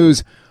Smith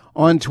News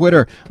on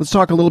Twitter. Let's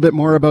talk a little bit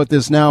more about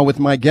this now with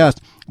my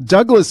guest,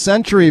 Douglas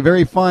Century,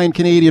 very fine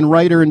Canadian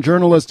writer and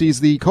journalist. He's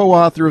the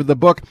co-author of the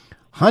book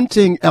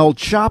Hunting El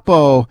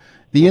Chapo,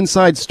 the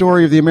inside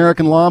story of the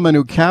American lawman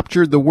who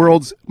captured the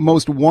world's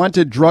most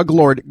wanted drug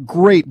lord.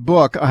 Great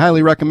book. I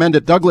highly recommend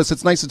it. Douglas,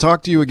 it's nice to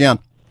talk to you again.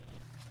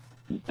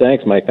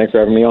 Thanks, Mike. Thanks for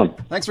having me on.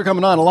 Thanks for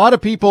coming on. A lot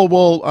of people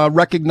will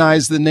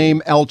recognize the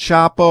name El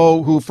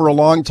Chapo, who for a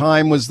long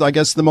time was, I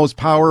guess, the most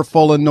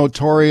powerful and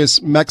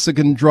notorious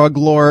Mexican drug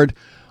lord.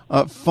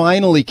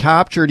 Finally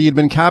captured. He had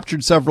been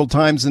captured several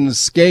times and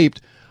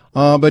escaped.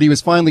 But he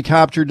was finally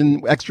captured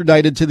and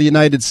extradited to the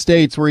United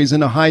States, where he's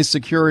in a high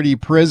security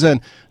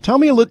prison. Tell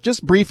me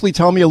just briefly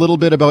tell me a little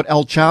bit about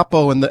El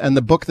Chapo and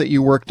the book that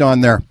you worked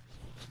on there.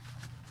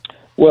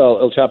 Well,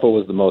 El Chapo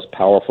was the most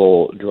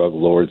powerful drug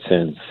lord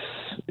since,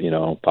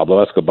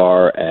 Pablo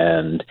Escobar,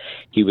 and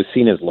he was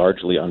seen as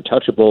largely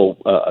untouchable.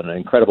 An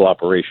incredible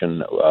operation,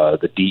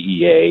 the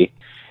DEA,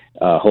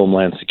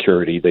 Homeland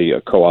Security.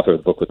 The co-author of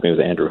the book with me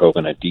was Andrew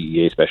Hogan, a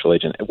DEA special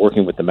agent,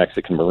 working with the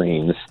Mexican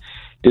Marines.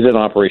 Did an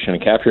operation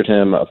and captured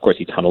him. Of course,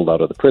 he tunneled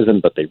out of the prison,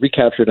 but they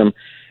recaptured him.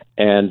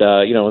 And, it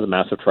was a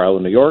massive trial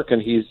in New York,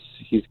 and he's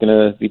going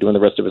to be doing the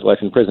rest of his life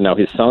in prison. Now,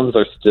 his sons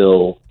are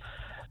still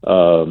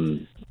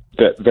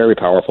very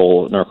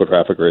powerful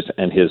narco-traffickers,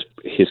 and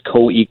his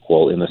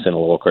co-equal in the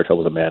Sinaloa cartel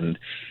was a man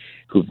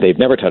who they've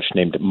never touched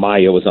named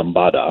Mayo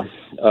Zambada.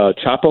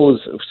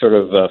 Chapo's sort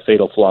of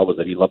fatal flaw was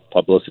that he loved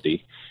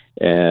publicity,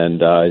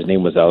 and his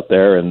name was out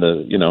there. And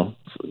to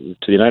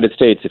the United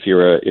States, if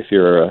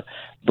you're a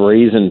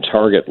brazen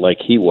target like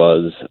he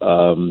was,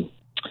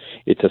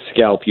 it's a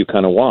scalp you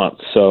kind of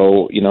want.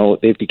 So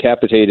they've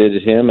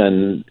decapitated him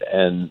and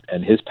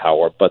his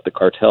power, but the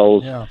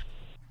cartels. Yeah.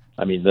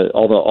 I mean,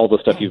 all the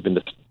stuff you've been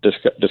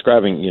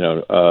describing.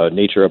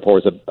 Nature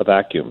abhors a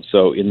vacuum.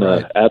 So in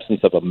the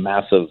absence of a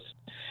massive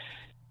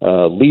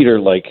leader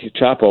like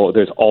Chapo,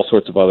 there's all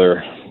sorts of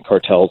other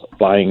cartels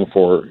vying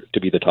to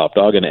be the top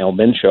dog, and El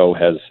Mencho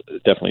has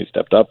definitely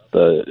stepped up.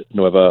 The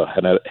Nueva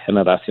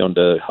Generación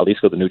de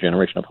Jalisco, the new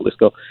generation of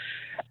Jalisco,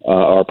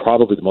 are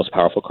probably the most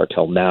powerful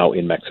cartel now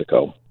in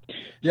Mexico.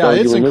 Yeah, so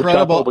it's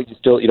incredible. Chapo, but you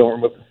don't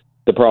remove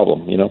the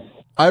problem,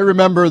 I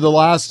remember the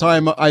last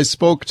time I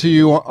spoke to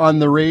you on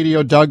the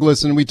radio,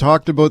 Douglas, and we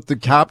talked about the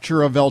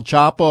capture of El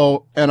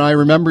Chapo, and I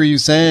remember you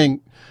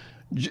saying,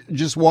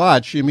 just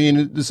watch. I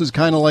mean, this is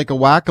kind of like a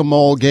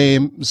whack-a-mole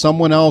game.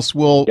 Someone else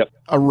will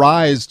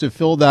arise to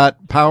fill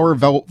that power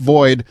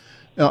void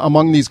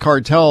among these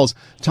cartels.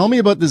 Tell me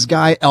about this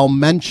guy, El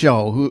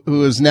Mencho,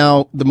 who is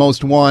now the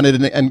most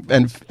wanted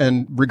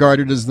and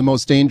regarded as the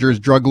most dangerous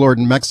drug lord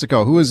in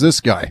Mexico. Who is this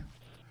guy?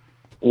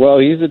 Well,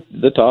 he's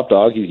the top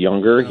dog. He's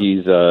younger.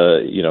 He's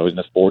in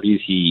his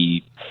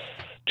 40s.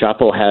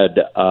 Chapo had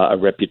a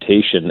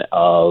reputation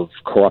of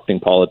corrupting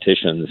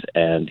politicians,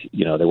 and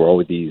there were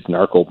always these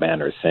narco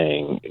banners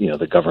saying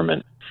the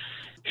government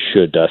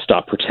should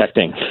stop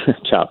protecting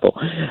Chapo.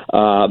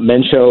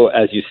 Mencho,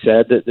 as you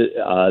said,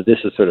 this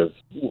is sort of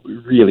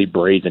really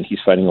brazen. He's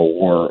fighting a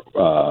war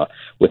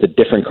with a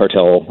different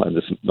cartel, and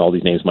all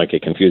these names might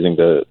get confusing.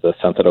 The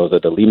Santa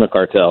Rosa de Lima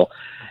cartel.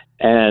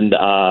 And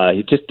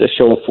just a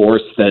show of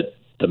force that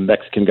the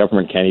Mexican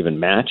government can't even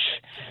match.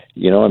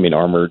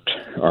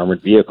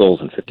 Armored vehicles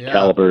and 50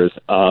 calibers.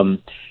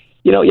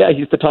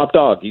 He's the top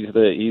dog. He's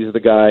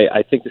the guy.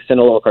 I think the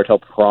Sinaloa cartel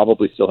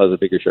probably still has a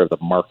bigger share of the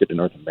market in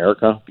North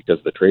America because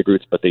of the trade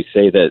routes. But they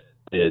say that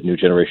the new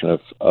generation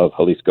of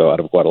Jalisco out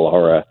of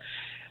Guadalajara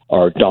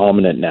are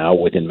dominant now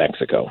within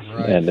Mexico,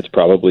 and it's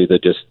probably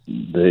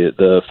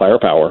the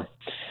firepower.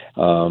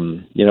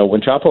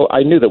 When Chapo,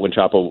 I knew that when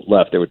Chapo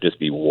left, there would just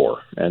be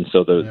war, and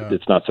so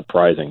it's not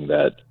surprising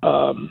that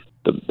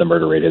the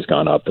murder rate has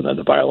gone up and then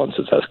the violence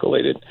has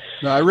escalated.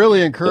 Now, I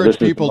really encourage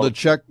people to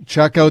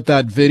check out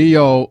that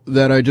video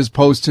that I just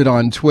posted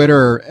on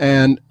Twitter.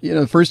 And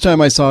the first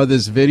time I saw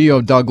this video,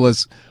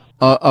 Douglas,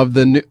 of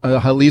the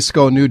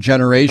Jalisco New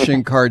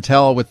Generation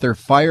cartel with their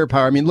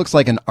firepower, I mean, it looks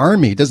like an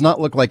army. It does not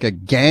look like a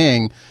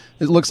gang.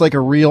 It looks like a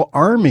real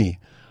army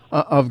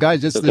of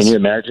guys. Can you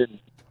imagine?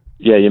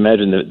 Yeah, you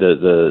imagine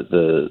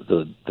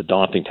the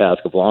daunting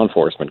task of law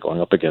enforcement going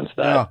up against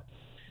that. Yeah.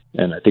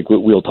 And I think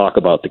we'll talk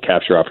about the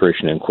capture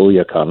operation in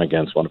Culiacan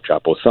against one of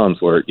Chapo's sons,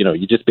 where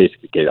you just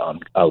basically get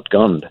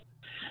outgunned.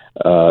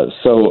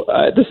 So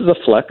this is a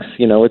flex.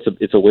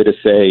 It's a way to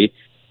say,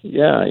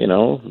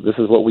 this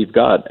is what we've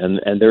got,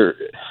 and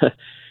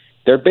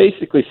they're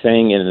basically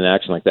saying in an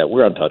action like that,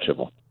 we're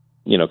untouchable.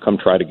 Come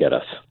try to get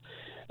us,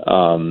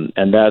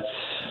 and that's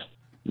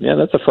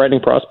a frightening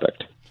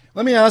prospect.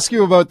 Let me ask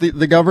you about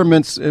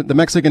the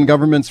Mexican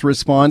government's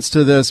response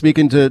to this.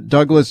 Speaking to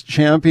Douglas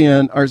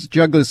Champion, or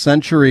Douglas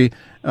Century,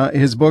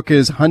 his book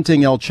is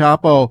Hunting El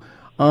Chapo.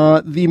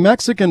 The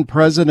Mexican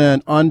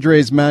president,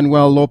 Andrés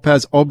Manuel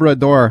López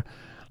Obrador,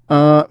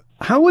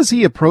 how is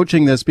he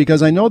approaching this?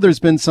 Because I know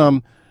there's been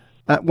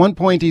at one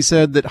point he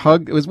said that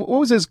what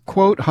was his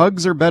quote?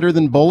 Hugs are better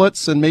than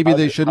bullets, and maybe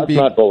they shouldn't be.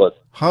 Not bullets.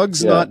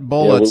 Hugs, not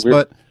bullets.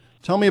 But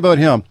tell me about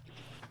him.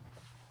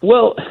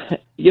 Well,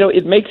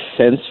 it makes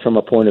sense from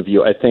a point of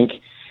view. I think,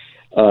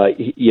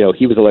 he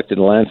was elected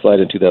in a landslide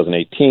in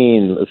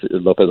 2018,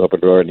 López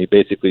Obrador, and he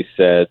basically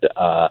said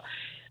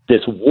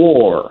this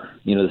war,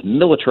 this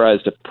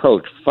militarized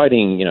approach,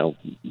 fighting,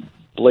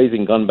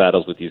 blazing gun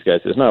battles with these guys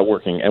is not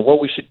working. And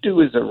what we should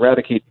do is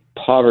eradicate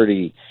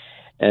poverty.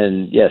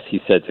 And yes, he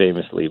said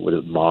famously, what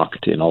is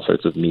mocked in all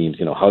sorts of memes,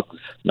 hugs,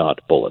 not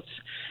bullets.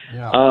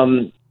 Yeah.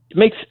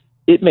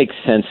 It makes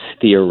sense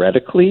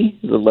theoretically.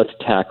 Let's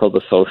tackle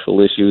the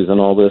social issues and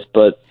all this.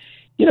 But,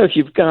 if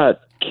you've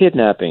got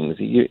kidnappings,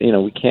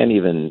 we can't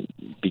even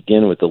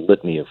begin with the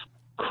litany of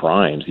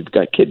crimes. You've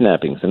got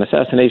kidnappings and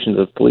assassinations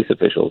of police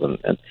officials,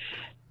 and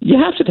you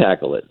have to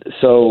tackle it.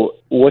 So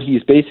what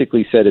he's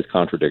basically said is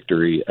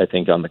contradictory. I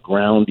think on the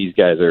ground, these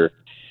guys are,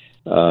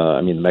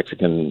 the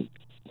Mexican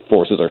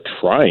forces are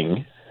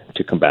trying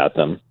to combat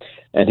them.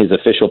 And his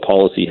official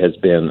policy has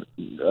been,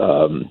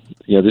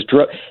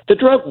 the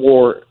drug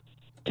war.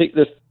 Take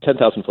this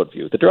 10,000-foot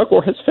view. The drug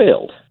war has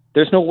failed.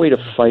 There's no way to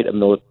fight a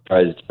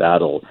militarized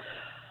battle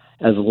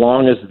as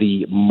long as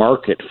the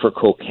market for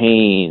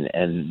cocaine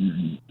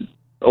and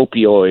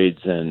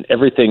opioids and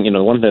everything,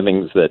 one of the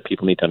things that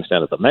people need to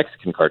understand is the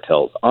Mexican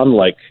cartels,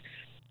 unlike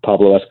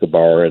Pablo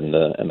Escobar and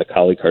the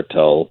Cali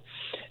cartel,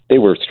 they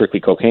were strictly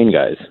cocaine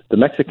guys. The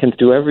Mexicans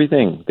do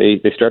everything. They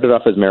started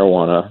off as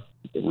marijuana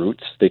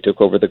roots. They took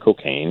over the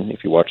cocaine.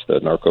 If you watch the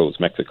Narcos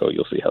Mexico,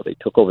 you'll see how they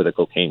took over the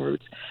cocaine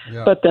roots.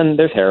 Yeah. But then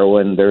there's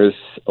heroin, there's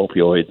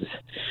opioids.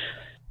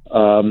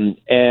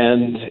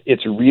 And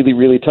it's really,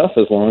 really tough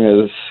as long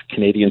as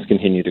Canadians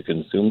continue to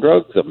consume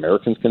drugs,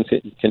 Americans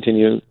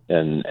continue,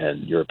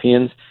 and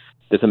Europeans.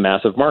 There's a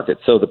massive market.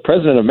 So the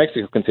president of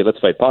Mexico can say, let's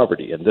fight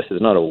poverty. And this is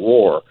not a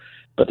war,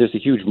 but there's a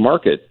huge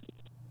market,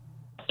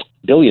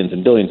 billions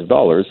and billions of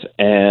dollars,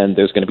 and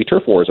there's going to be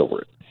turf wars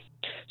over it.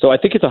 So I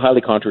think it's a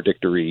highly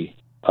contradictory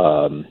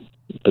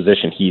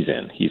position he's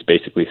in. He's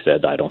basically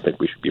said, I don't think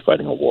we should be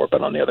fighting a war,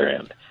 but on the other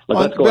hand.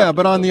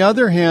 But on the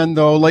other hand,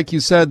 though, like you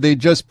said, they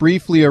just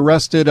briefly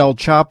arrested El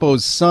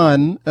Chapo's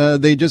son.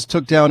 They just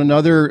took down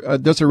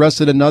just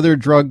arrested another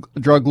drug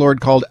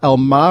lord called El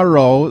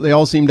Maro. They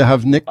all seem to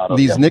have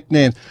these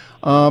nicknames.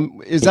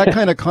 Is that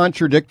kind of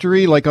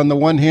contradictory? Like on the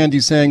one hand,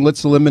 he's saying,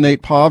 let's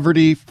eliminate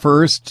poverty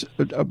first,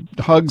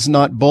 hugs,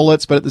 not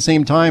bullets. But at the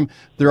same time,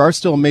 there are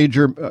still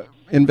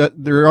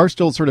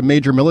sort of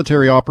major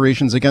military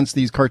operations against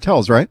these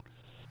cartels, right?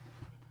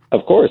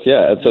 Of course,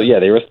 yeah. And so,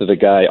 they arrested a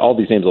guy. All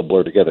these names will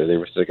blur together. They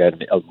arrested a guy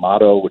named El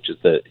Mato, which is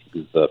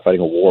he was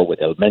fighting a war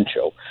with El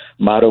Mencho.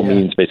 Mato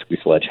means basically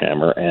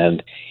sledgehammer.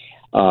 And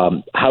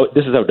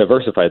this is how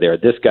diversified they are.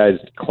 This guy's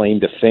claim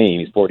to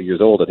fame, he's 40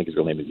 years old. I think his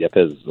real name is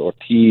Yepes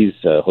Ortiz,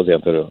 Jose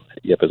Antonio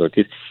Yepes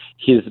Ortiz.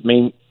 His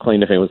main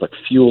claim to fame was like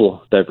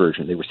fuel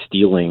diversion. They were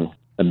stealing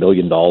 $1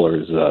 million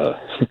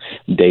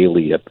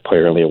daily,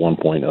 apparently at one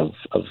point, of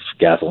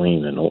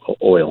gasoline and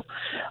oil.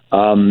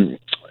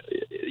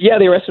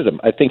 They arrested him.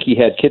 I think he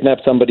had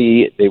kidnapped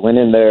somebody. They went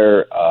in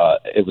there.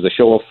 It was a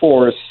show of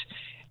force.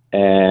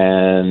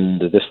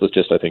 And this was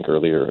just, I think,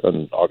 earlier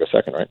on August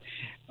 2nd, right?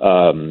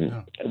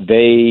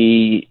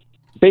 They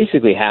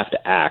basically have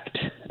to act.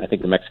 I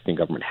think the Mexican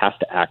government has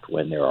to act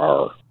when there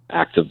are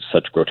acts of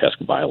such grotesque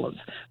violence.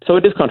 So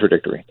it is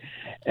contradictory.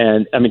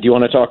 And I mean, do you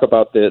want to talk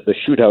about the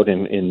shootout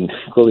in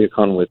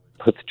Culiacan with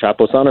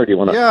Chapo's son, or do you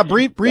want to? Yeah,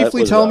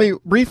 briefly tell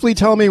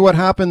me what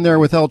happened there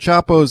with El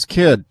Chapo's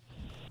kid.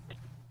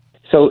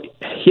 So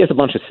he has a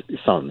bunch of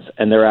sons,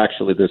 and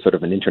there's sort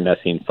of an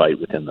internecine fight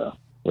within the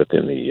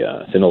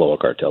Sinaloa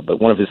cartel. But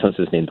one of his sons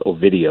is named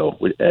Ovidio,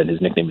 and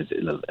his nickname is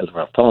El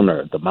Ratón,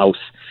 or the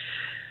Mouse.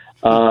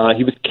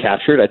 He was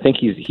captured. I think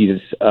he's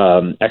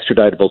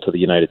extraditable to the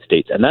United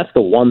States, and that's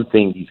the one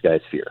thing these guys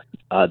fear.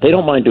 They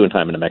don't mind doing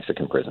time in a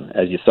Mexican prison.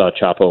 As you saw,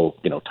 Chapo,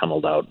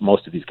 tunneled out.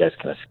 Most of these guys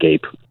can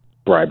escape.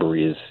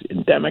 Bribery is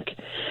endemic,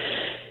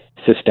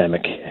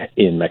 systemic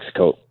in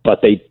Mexico,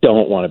 but they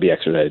don't want to be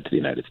extradited to the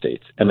United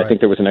States. And I think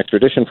there was an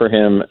extradition for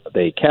him.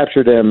 They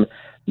captured him.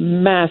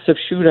 Massive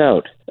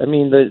shootout. I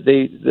mean,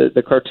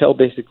 the cartel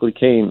basically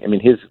came. I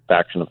mean, his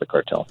faction of the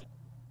cartel,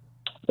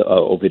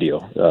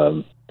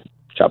 Ovidio,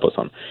 Chapo's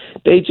son,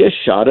 they just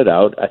shot it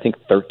out. I think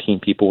 13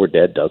 people were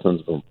dead,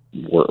 dozens of them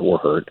were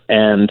hurt,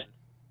 and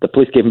the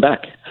police gave him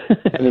back.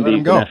 I mean,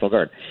 the National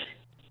Guard.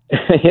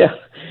 Yeah,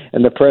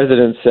 and the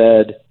president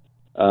said,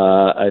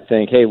 I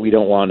think, hey, we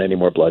don't want any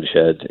more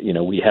bloodshed.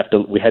 We had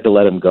to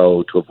let him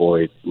go to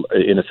avoid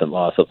innocent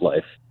loss of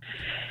life.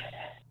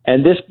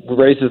 And this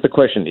raises the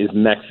question, is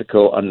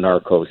Mexico a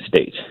narco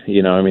state?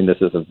 This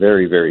is a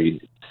very,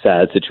 very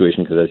sad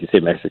situation because, as you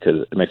say,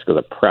 Mexico is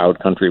a proud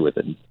country with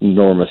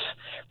enormous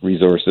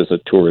resources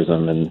of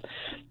tourism and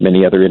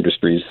many other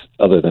industries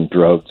other than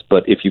drugs.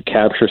 But if you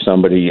capture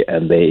somebody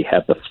and they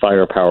have the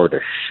firepower to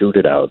shoot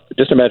it out,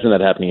 just imagine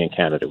that happening in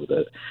Canada with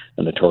a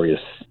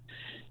notorious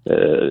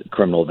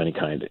criminal of any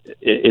kind.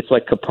 It's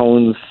like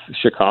Capone's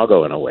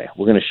Chicago in a way.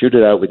 We're going to shoot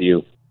it out with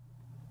you.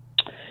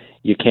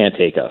 You can't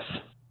take us.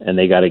 And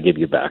they got to give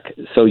you back.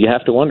 So you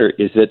have to wonder: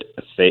 is it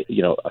a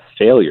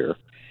failure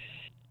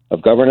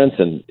of governance?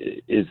 And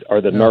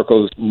are the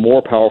narcos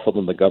more powerful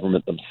than the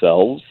government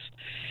themselves?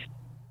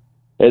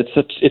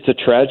 It's a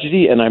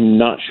tragedy, and I'm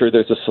not sure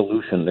there's a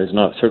solution. There's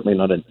certainly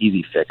not an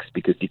easy fix,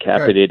 because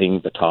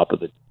decapitating the top of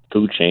the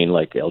food chain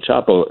like El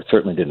Chapo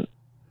certainly didn't.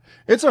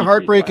 It's a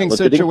heartbreaking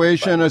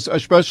situation,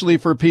 especially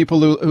for people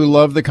who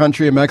love the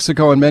country of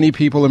Mexico, and many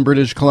people in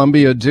British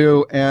Columbia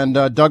do. And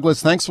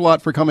Douglas, thanks a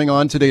lot for coming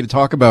on today to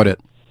talk about it.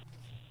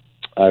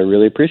 I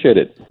really appreciate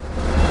it.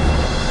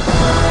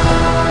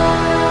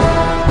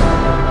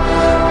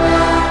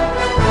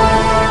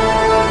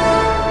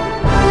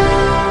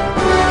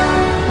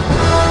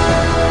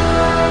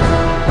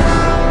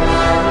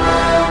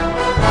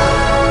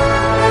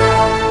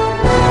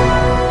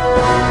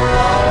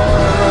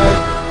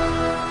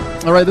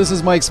 All right, this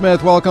is Mike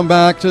Smith. Welcome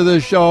back to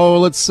the show.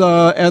 Let's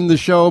end the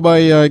show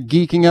by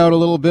geeking out a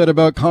little bit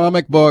about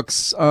comic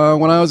books.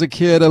 When I was a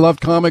kid, I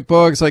loved comic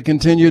books. I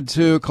continued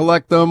to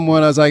collect them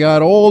as I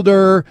got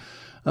older.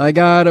 I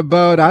got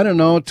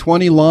about,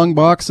 20 long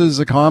boxes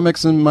of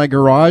comics in my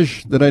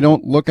garage that I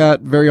don't look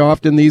at very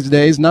often these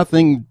days.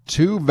 Nothing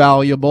too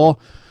valuable.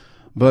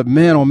 But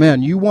man, oh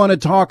man, you want to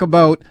talk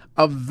about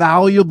a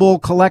valuable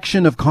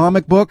collection of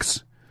comic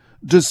books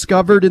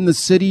discovered in the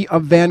city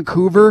of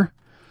Vancouver?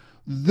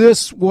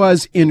 This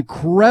was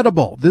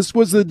incredible. This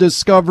was the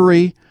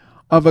discovery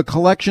of a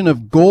collection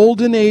of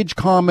golden age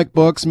comic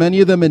books,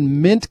 many of them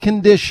in mint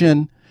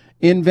condition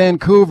in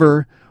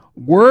Vancouver,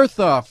 worth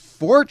a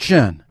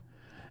fortune.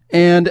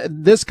 And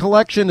this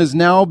collection has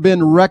now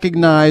been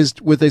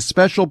recognized with a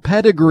special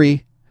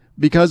pedigree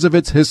because of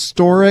its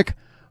historic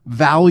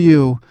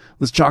value.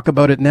 Let's talk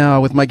about it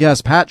now with my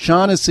guest, Pat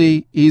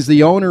Shaughnessy. He's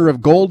the owner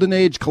of Golden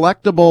Age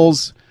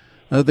Collectibles,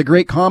 the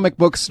great comic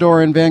book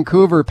store in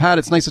Vancouver. Pat,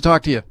 it's nice to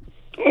talk to you.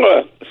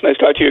 It's nice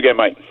to talk to you again,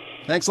 Mike.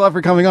 Thanks a lot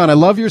for coming on. I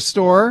love your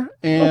store,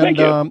 and thank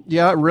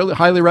you. Really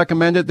highly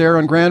recommend it there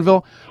on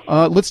Granville.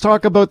 Let's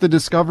talk about the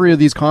discovery of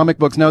these comic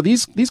books. Now,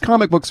 these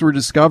comic books were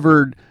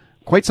discovered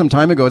quite some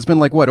time ago. It's been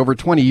over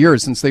 20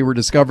 years since they were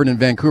discovered in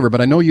Vancouver,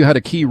 but I know you had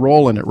a key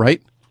role in it, right?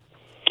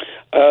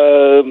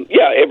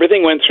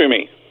 Everything went through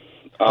me.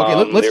 Okay,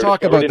 let's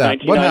talk about that.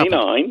 What happened?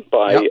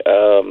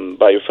 1999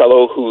 by a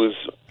fellow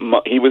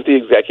he was the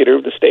executor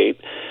of the state,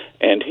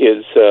 and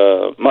his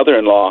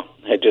mother-in-law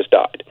had just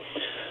died.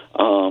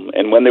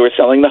 And when they were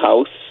selling the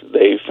house,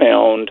 they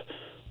found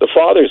the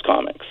father's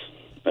comics.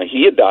 Now,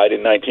 he had died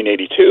in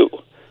 1982,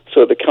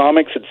 so the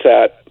comics had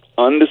sat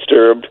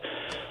undisturbed,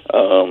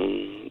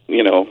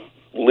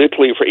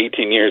 literally for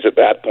 18 years at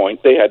that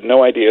point. They had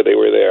no idea they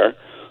were there.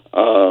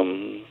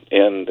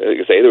 And like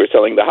I say, they were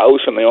selling the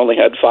house, and they only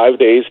had 5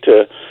 days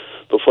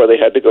before they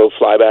had to go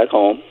fly back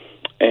home.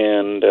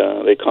 And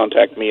they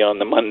contacted me on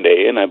the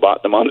Monday, and I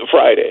bought them on the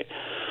Friday.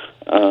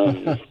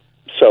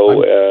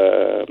 So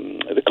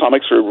the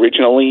comics were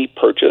originally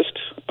purchased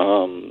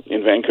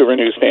in Vancouver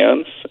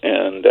newsstands,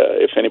 and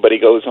if anybody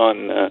goes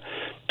on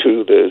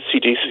to the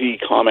CGC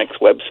Comics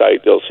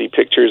website, they'll see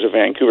pictures of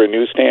Vancouver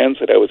newsstands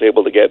that I was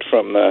able to get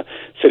from the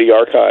city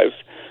archives,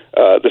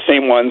 the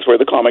same ones where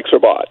the comics were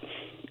bought.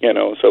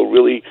 So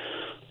really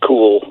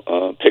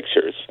cool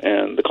pictures.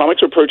 And the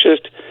comics were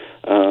purchased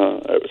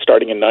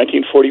starting in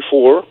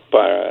 1944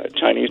 by a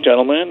Chinese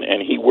gentleman,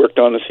 and he worked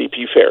on the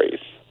CP ferries.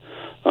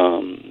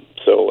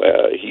 So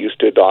he used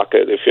to dock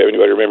at, if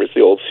anybody remembers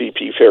the old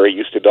CP ferry,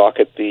 used to dock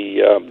at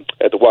the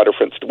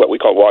waterfront, what we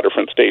call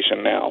waterfront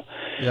station now.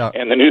 Yeah.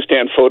 And the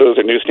newsstand photos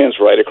are newsstands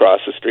right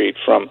across the street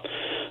from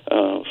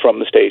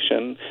the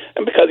station.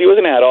 And because he was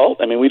an adult,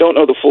 we don't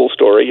know the full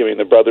story.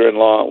 The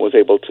brother-in-law was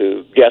able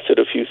to guess at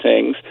a few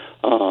things,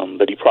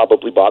 that he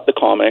probably bought the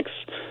comics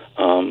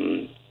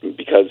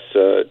because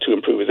to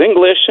improve his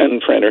English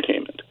and for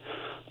entertainment.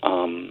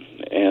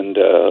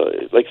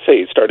 Like I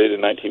say,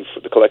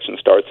 the collection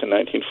starts in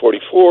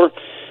 1944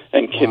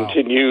 and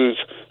continues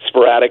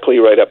sporadically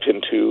right up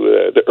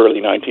into the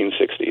early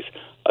 1960s.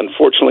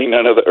 Unfortunately,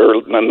 none of the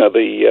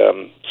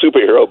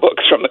superhero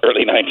books from the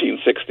early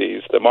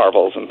 1960s, the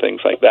Marvels and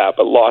things like that,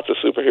 but lots of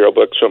superhero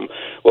books from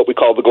what we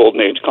call the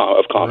golden age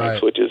of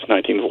comics, which is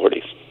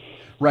 1940s.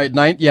 Right,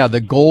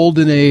 the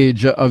golden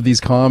age of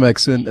these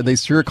comics, and they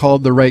sure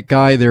called the right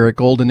guy there at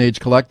Golden Age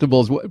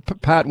Collectibles.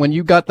 Pat, when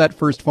you got that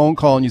first phone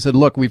call and you said,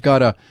 "Look, we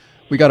got a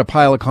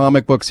pile of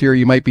comic books here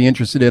you might be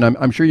interested in,"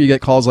 I'm sure you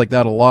get calls like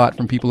that a lot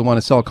from people who want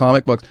to sell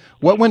comic books.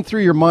 What went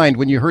through your mind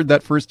when you heard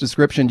that first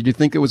description? Did you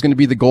think it was going to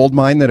be the gold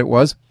mine that it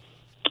was?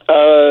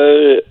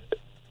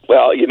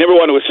 Well, you never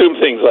want to assume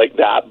things like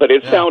that, but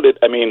it sounded,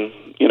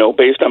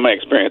 based on my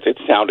experience, it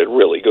sounded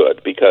really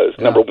good because,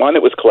 number one,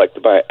 it was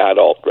collected by an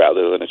adult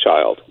rather than a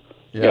child.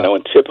 Yeah.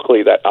 And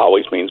typically that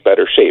always means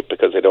better shape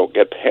because they don't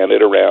get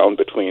handed around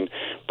between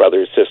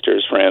brothers,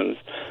 sisters, friends,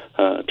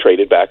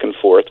 traded back and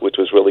forth, which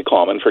was really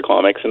common for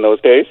comics in those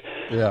days.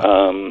 Yeah.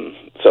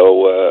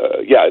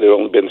 It had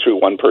only been through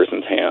one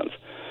person's hands.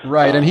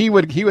 Right, and he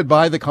would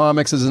buy the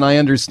comics, as I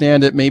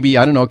understand it, maybe,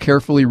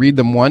 carefully read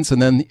them once,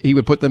 and then he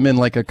would put them in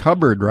like a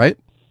cupboard, right?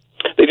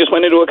 They just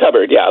went into a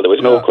cupboard, There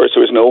was no, of course,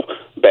 there was no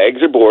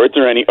bags or boards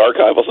or any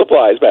archival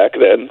supplies back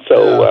then.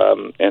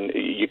 So, and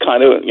you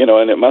kind of,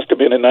 and it must have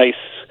been a nice,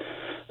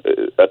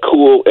 a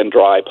cool and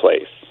dry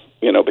place,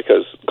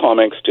 because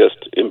comics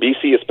in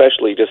BC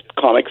especially, just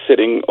comics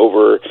sitting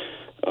over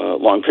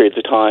long periods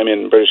of time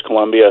in British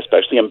Columbia,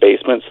 especially in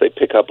basements, they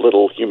pick up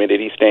little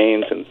humidity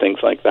stains and things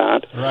like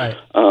that. Right.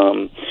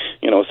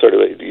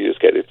 You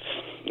just get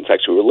it's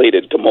actually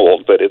related to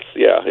mold, but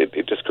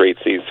it just creates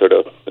these sort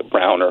of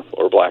brown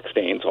or black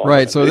stains on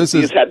Right, it. so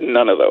these had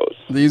none of those.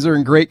 These are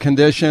in great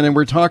condition, and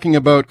we're talking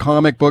about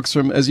comic books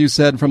from, as you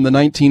said, from the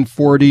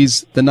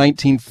 1940s, the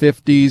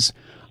 1950s,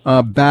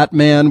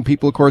 Batman.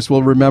 People, of course,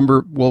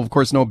 will of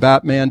course know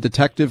Batman,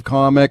 Detective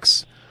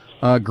Comics,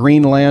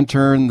 Green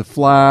Lantern, The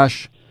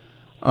Flash.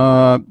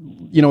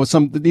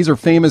 These are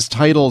famous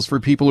titles for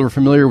people who are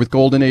familiar with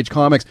Golden Age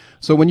comics.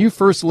 So when you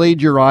first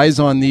laid your eyes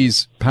on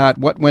these, Pat,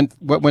 what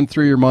went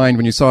through your mind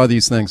when you saw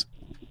these things?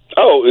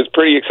 Oh, it was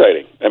pretty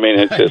exciting.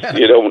 It's just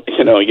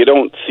you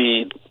don't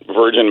see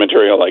virgin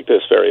material like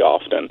this very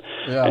often.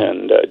 Yeah.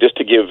 And just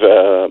to give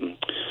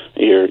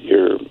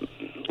your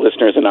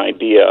listeners an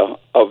idea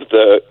of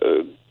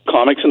the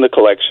comics in the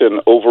collection,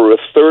 over a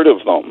third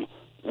of them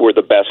were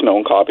the best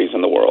known copies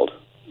in the world.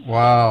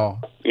 Wow.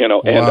 And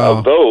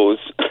of those,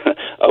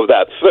 of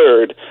that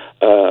third,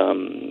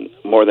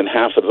 more than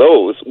half of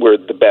those were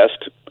the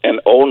best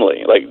and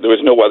only. Like there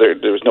was no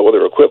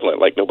other equivalent.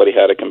 Like nobody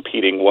had a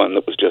competing one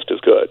that was just as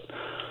good.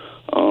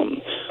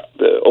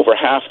 Over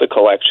half the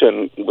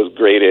collection was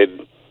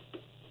graded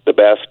the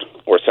best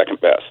or second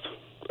best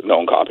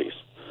known copies.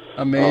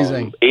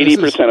 Amazing.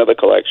 80% of the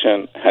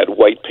collection had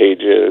white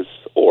pages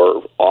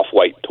or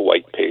off-white to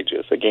white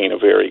pages. Again, a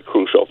very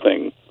crucial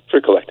thing for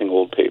collecting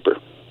old paper.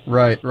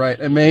 Right.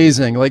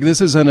 Amazing. Like this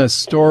is an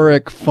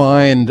historic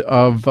find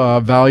of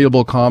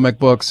valuable comic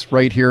books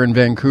right here in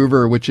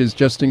Vancouver, which is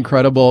just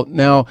incredible.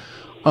 Now,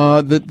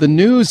 the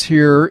news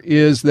here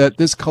is that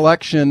this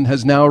collection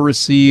has now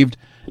received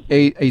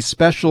a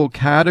special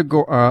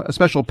category, a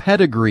special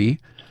pedigree.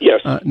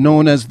 Yes.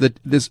 Known as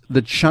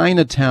the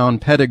Chinatown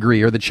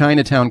pedigree or the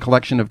Chinatown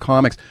collection of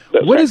comics.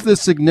 What is the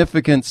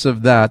significance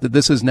of that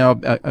this is now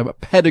a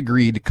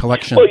pedigreed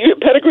collection? Well,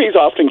 pedigrees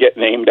often get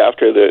named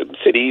after the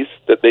cities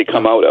that they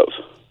come out of.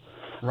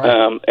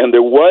 Right. And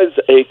there was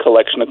a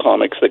collection of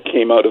comics that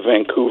came out of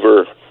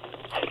Vancouver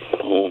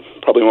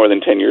probably more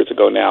than 10 years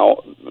ago now,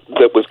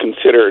 that was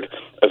considered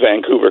a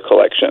Vancouver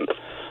collection.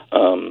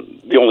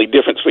 The only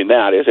difference between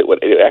that is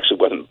it actually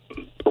wasn't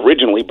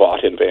originally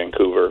bought in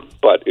Vancouver,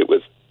 but it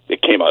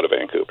came out of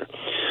Vancouver.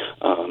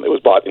 It was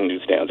bought in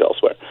newsstands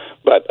elsewhere.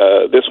 But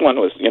this one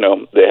was,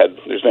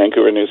 there's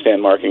Vancouver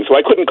newsstand markings, so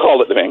I couldn't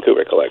call it the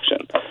Vancouver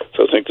collection.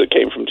 So since it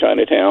came from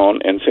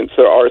Chinatown, and since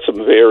there are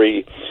some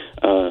very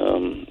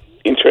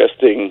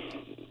interesting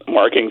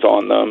markings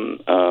on them,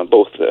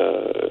 both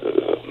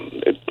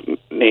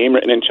name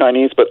written in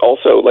Chinese, but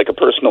also like a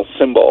personal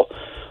symbol,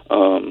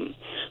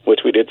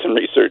 which we did some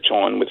research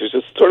on, which is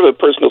just sort of a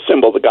personal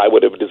symbol the guy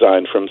would have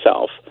designed for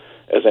himself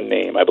as a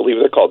name. I believe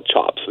they're called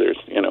chops.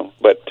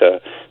 But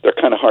they're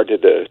kind of hard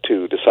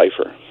to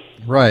decipher.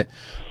 Right.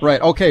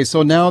 Okay,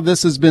 so now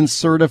this has been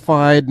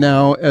certified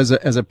now as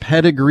a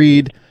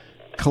pedigreed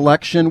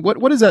collection.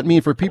 What does that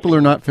mean for people who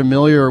are not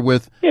familiar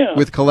with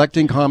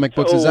collecting comic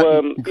books? Does that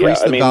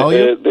increase the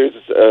value? There's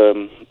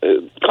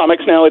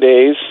comics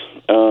nowadays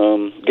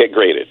get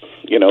graded.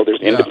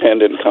 There's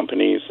independent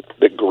companies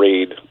that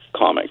grade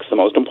comics. The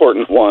most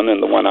important one,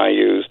 and the one I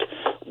used,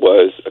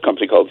 was a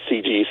company called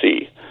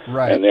CGC,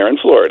 and they're in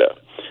Florida.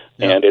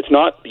 Yeah. And it's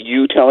not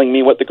you telling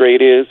me what the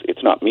grade is.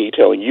 It's not me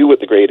telling you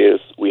what the grade is.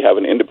 We have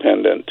an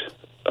independent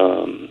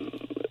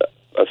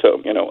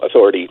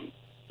authority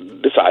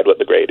decide what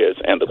the grade is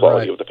and the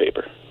quality of the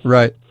paper.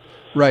 Right.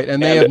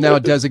 And they have now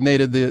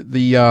designated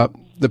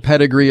the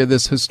pedigree of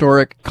this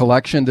historic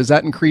collection. Does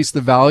that increase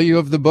the value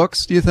of the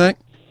books, do you think?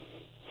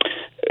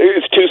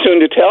 It's too soon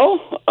to tell.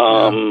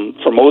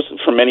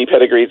 For many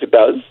pedigrees it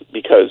does,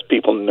 because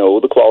people know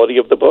the quality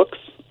of the books.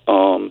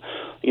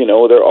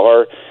 There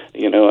are,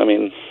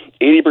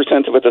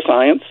 80% of it's a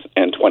science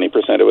and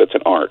 20% of it's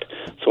an art.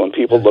 So when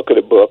people look at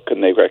a book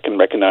and they can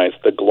recognize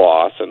the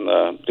gloss and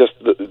the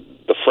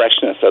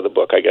freshness of the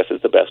book, I guess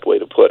is the best way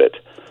to put it.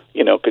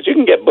 Because you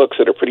can get books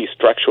that are pretty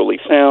structurally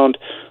sound,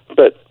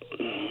 but,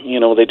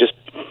 they just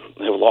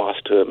have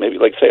lost maybe,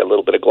 like, say, a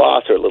little bit of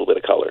gloss or a little bit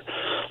of color.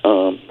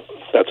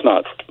 That's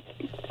not...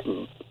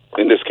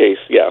 In this case,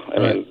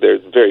 they're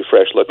very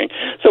fresh looking.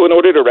 So in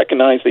order to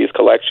recognize these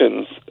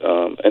collections,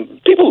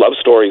 and people love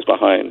stories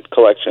behind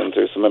collections.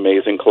 There's some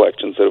amazing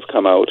collections that have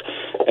come out,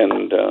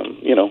 and,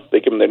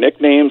 they give them their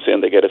nicknames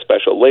and they get a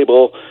special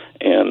label.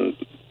 And,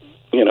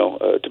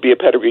 to be a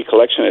pedigree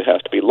collection, it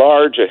has to be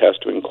large, it has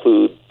to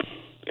include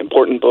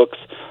important books,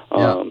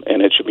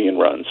 and it should be in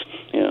runs.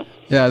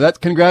 Yeah,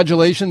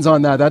 congratulations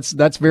on that.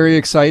 That's very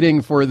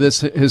exciting for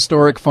this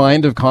historic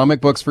find of comic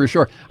books for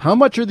sure. How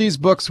much are these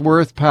books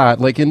worth, Pat?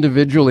 Like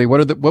individually,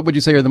 what would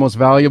you say are the most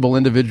valuable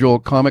individual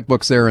comic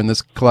books there in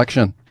this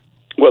collection?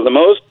 Well, the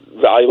most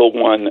valuable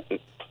one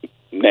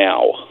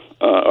now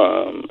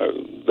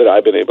that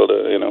I've been able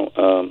to,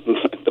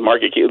 the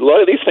market key. A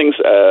lot of these things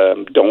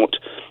don't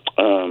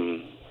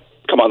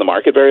come on the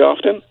market very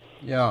often.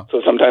 Yeah.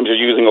 So sometimes you're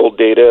using old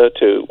data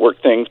to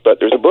work things, but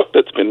there's a book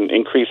that's been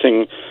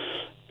increasing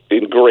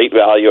in great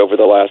value over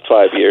the last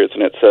 5 years,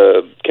 and it's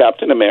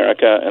Captain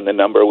America, and the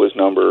number was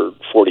number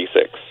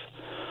 46.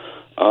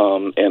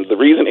 And the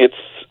reason it's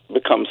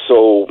become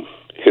so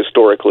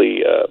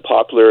historically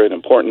popular and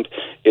important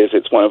is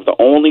it's one of the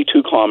only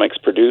two comics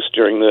produced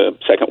during the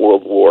Second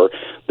World War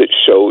that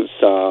shows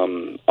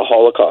a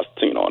Holocaust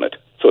scene on it.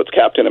 So it's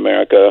Captain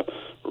America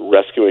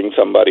rescuing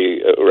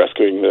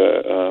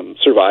the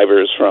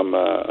survivors from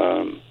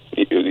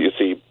you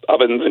see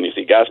ovens and you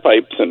see gas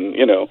pipes and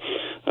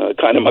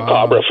kind of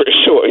macabre for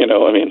sure.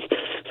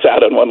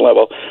 Sad on one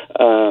level,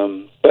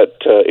 but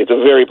it's a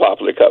very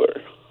popular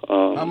cover.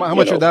 How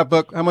much would that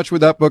book? How much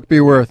would that book be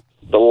worth?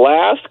 The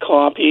last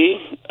copy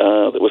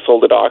that was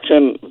sold at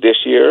auction this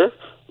year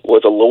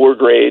was a lower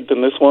grade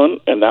than this one,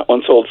 and that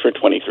one sold for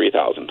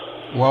 $23,000.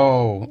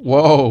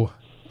 Whoa,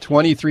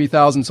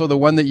 $23,000. So the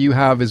one that you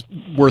have is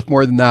worth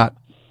more than that,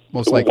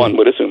 most likely. One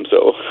would assume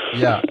so.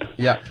 Yeah.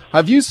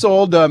 Have you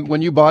sold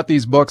when you bought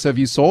these books? Have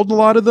you sold a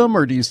lot of them,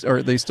 or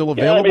are they still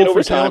available over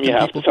for sale? time you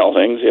have to sell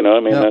things.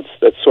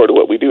 That's sort of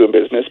what we do in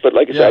business. But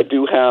like I said, I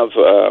do have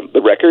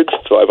the records,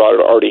 so I've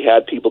already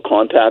had people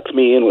contact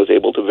me and was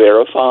able to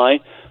verify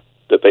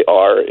that they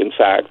are in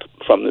fact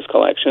from this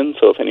collection.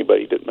 So if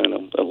anybody did,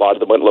 a lot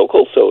of them went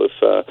local. So if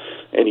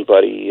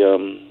anybody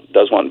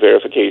does want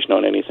verification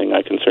on anything,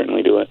 I can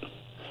certainly do it.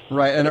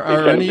 Right, and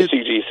are any the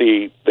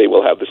CGC, they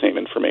will have the same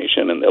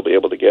information, and they'll be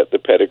able to get the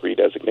pedigree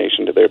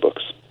designation to their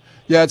books.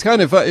 Yeah, it's kind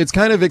of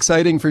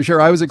exciting for sure.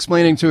 I was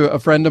explaining to a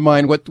friend of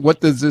mine what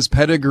does this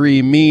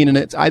pedigree mean,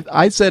 and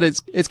I said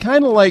it's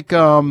kind of like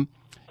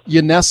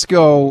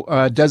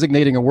UNESCO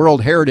designating a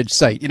World Heritage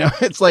Site.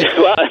 It's like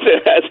well,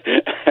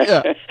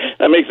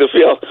 that makes it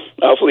feel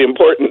awfully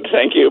important.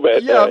 Thank you,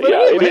 but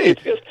anyway.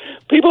 It's just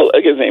people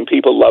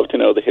love to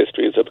know the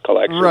histories of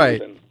collections.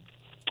 Right.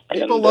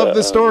 People love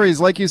the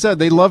stories. Like you said,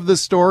 they love the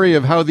story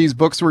of how these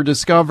books were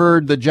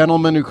discovered, the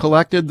gentleman who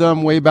collected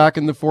them way back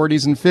in the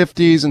 40s and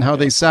 50s, and how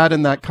they sat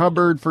in that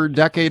cupboard for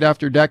decade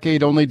after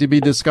decade only to be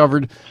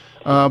discovered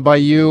by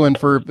you and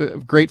for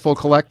grateful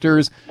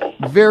collectors.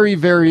 Very,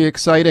 very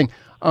exciting.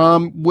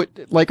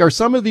 Are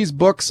some of these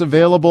books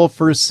available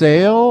for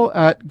sale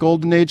at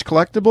Golden Age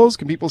Collectibles?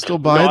 Can people still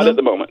buy them? Not at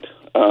the moment.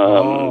 A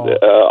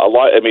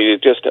lot. I mean,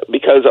 it just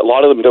because a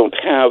lot of them don't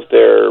have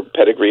their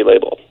pedigree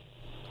label.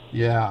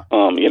 Yeah.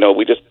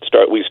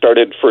 We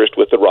started first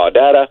with the raw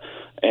data,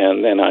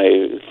 and then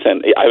I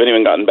haven't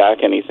even gotten back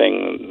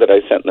anything that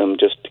I sent them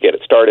just to get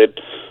it started.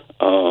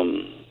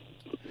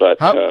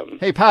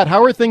 Hey, Pat,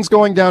 how are things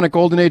going down at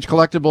Golden Age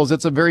Collectibles?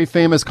 It's a very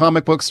famous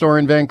comic book store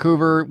in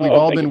Vancouver. We've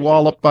all been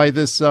walloped by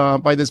this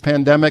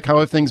pandemic. How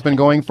have things been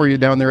going for you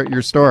down there at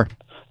your store?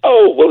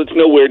 Oh, well, it's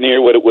nowhere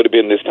near what it would have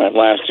been this time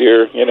last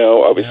year.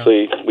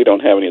 Obviously, we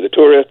don't have any of the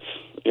tourists,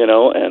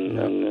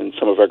 and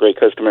some of our great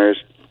customers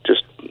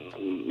just,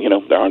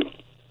 they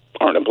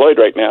aren't employed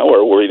right now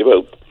or worried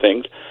about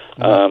things.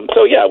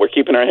 We're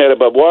keeping our head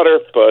above water,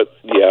 but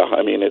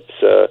I mean, it's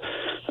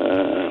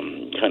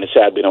kind of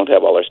sad we don't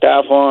have all our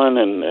staff on,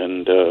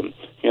 and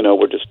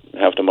we're just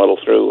have to muddle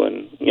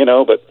through,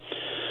 but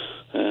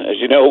as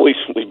you know,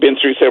 we've been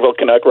through several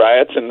Canuck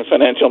riots and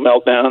financial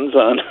meltdowns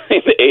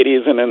in the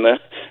 80s and in the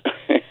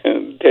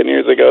 10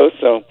 years ago,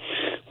 so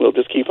we'll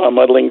just keep on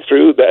muddling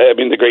through. I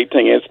mean, the great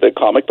thing is the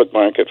comic book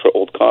market for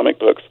old comic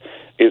books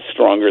is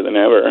stronger than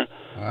ever.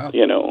 Wow.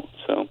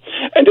 So,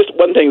 and just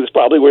one thing that's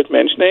probably worth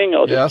mentioning,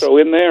 I'll just throw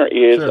in there,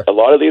 is a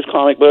lot of these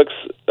comic books,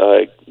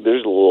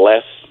 there's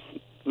less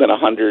than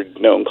 100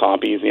 known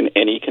copies in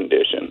any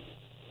condition,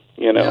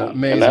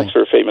 amazing. And that's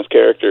for famous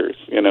characters,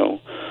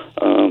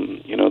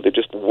 they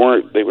just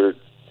weren't, they were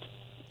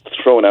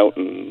thrown out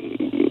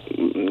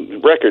in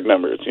record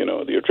numbers,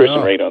 the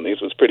attrition rate on these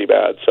was pretty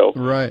bad, so.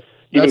 Right.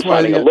 Even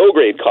finding a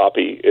low-grade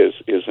copy is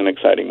an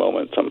exciting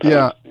moment sometimes.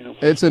 Yeah,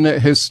 it's a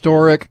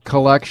historic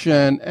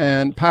collection.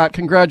 And, Pat,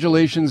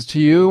 congratulations to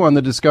you on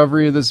the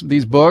discovery of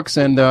these books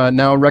and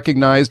now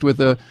recognized with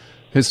a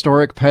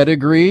historic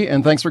pedigree.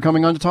 And thanks for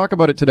coming on to talk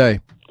about it today.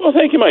 Well,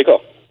 thank you,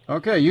 Michael.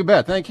 Okay, you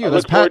bet. Thank you. I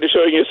look forward to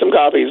showing you some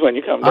copies when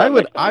you come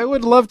down. I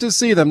would love to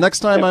see them. Next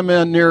time I'm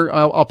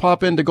I'll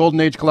pop into Golden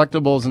Age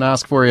Collectibles and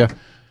ask for you.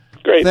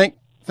 Great.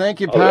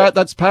 Thank you, Pat.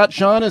 That's Pat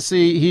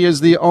Shaughnessy. He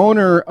is the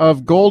owner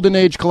of Golden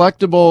Age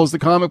Collectibles, the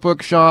comic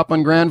book shop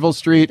on Granville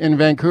Street in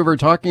Vancouver,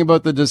 talking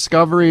about the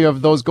discovery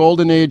of those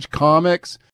Golden Age comics.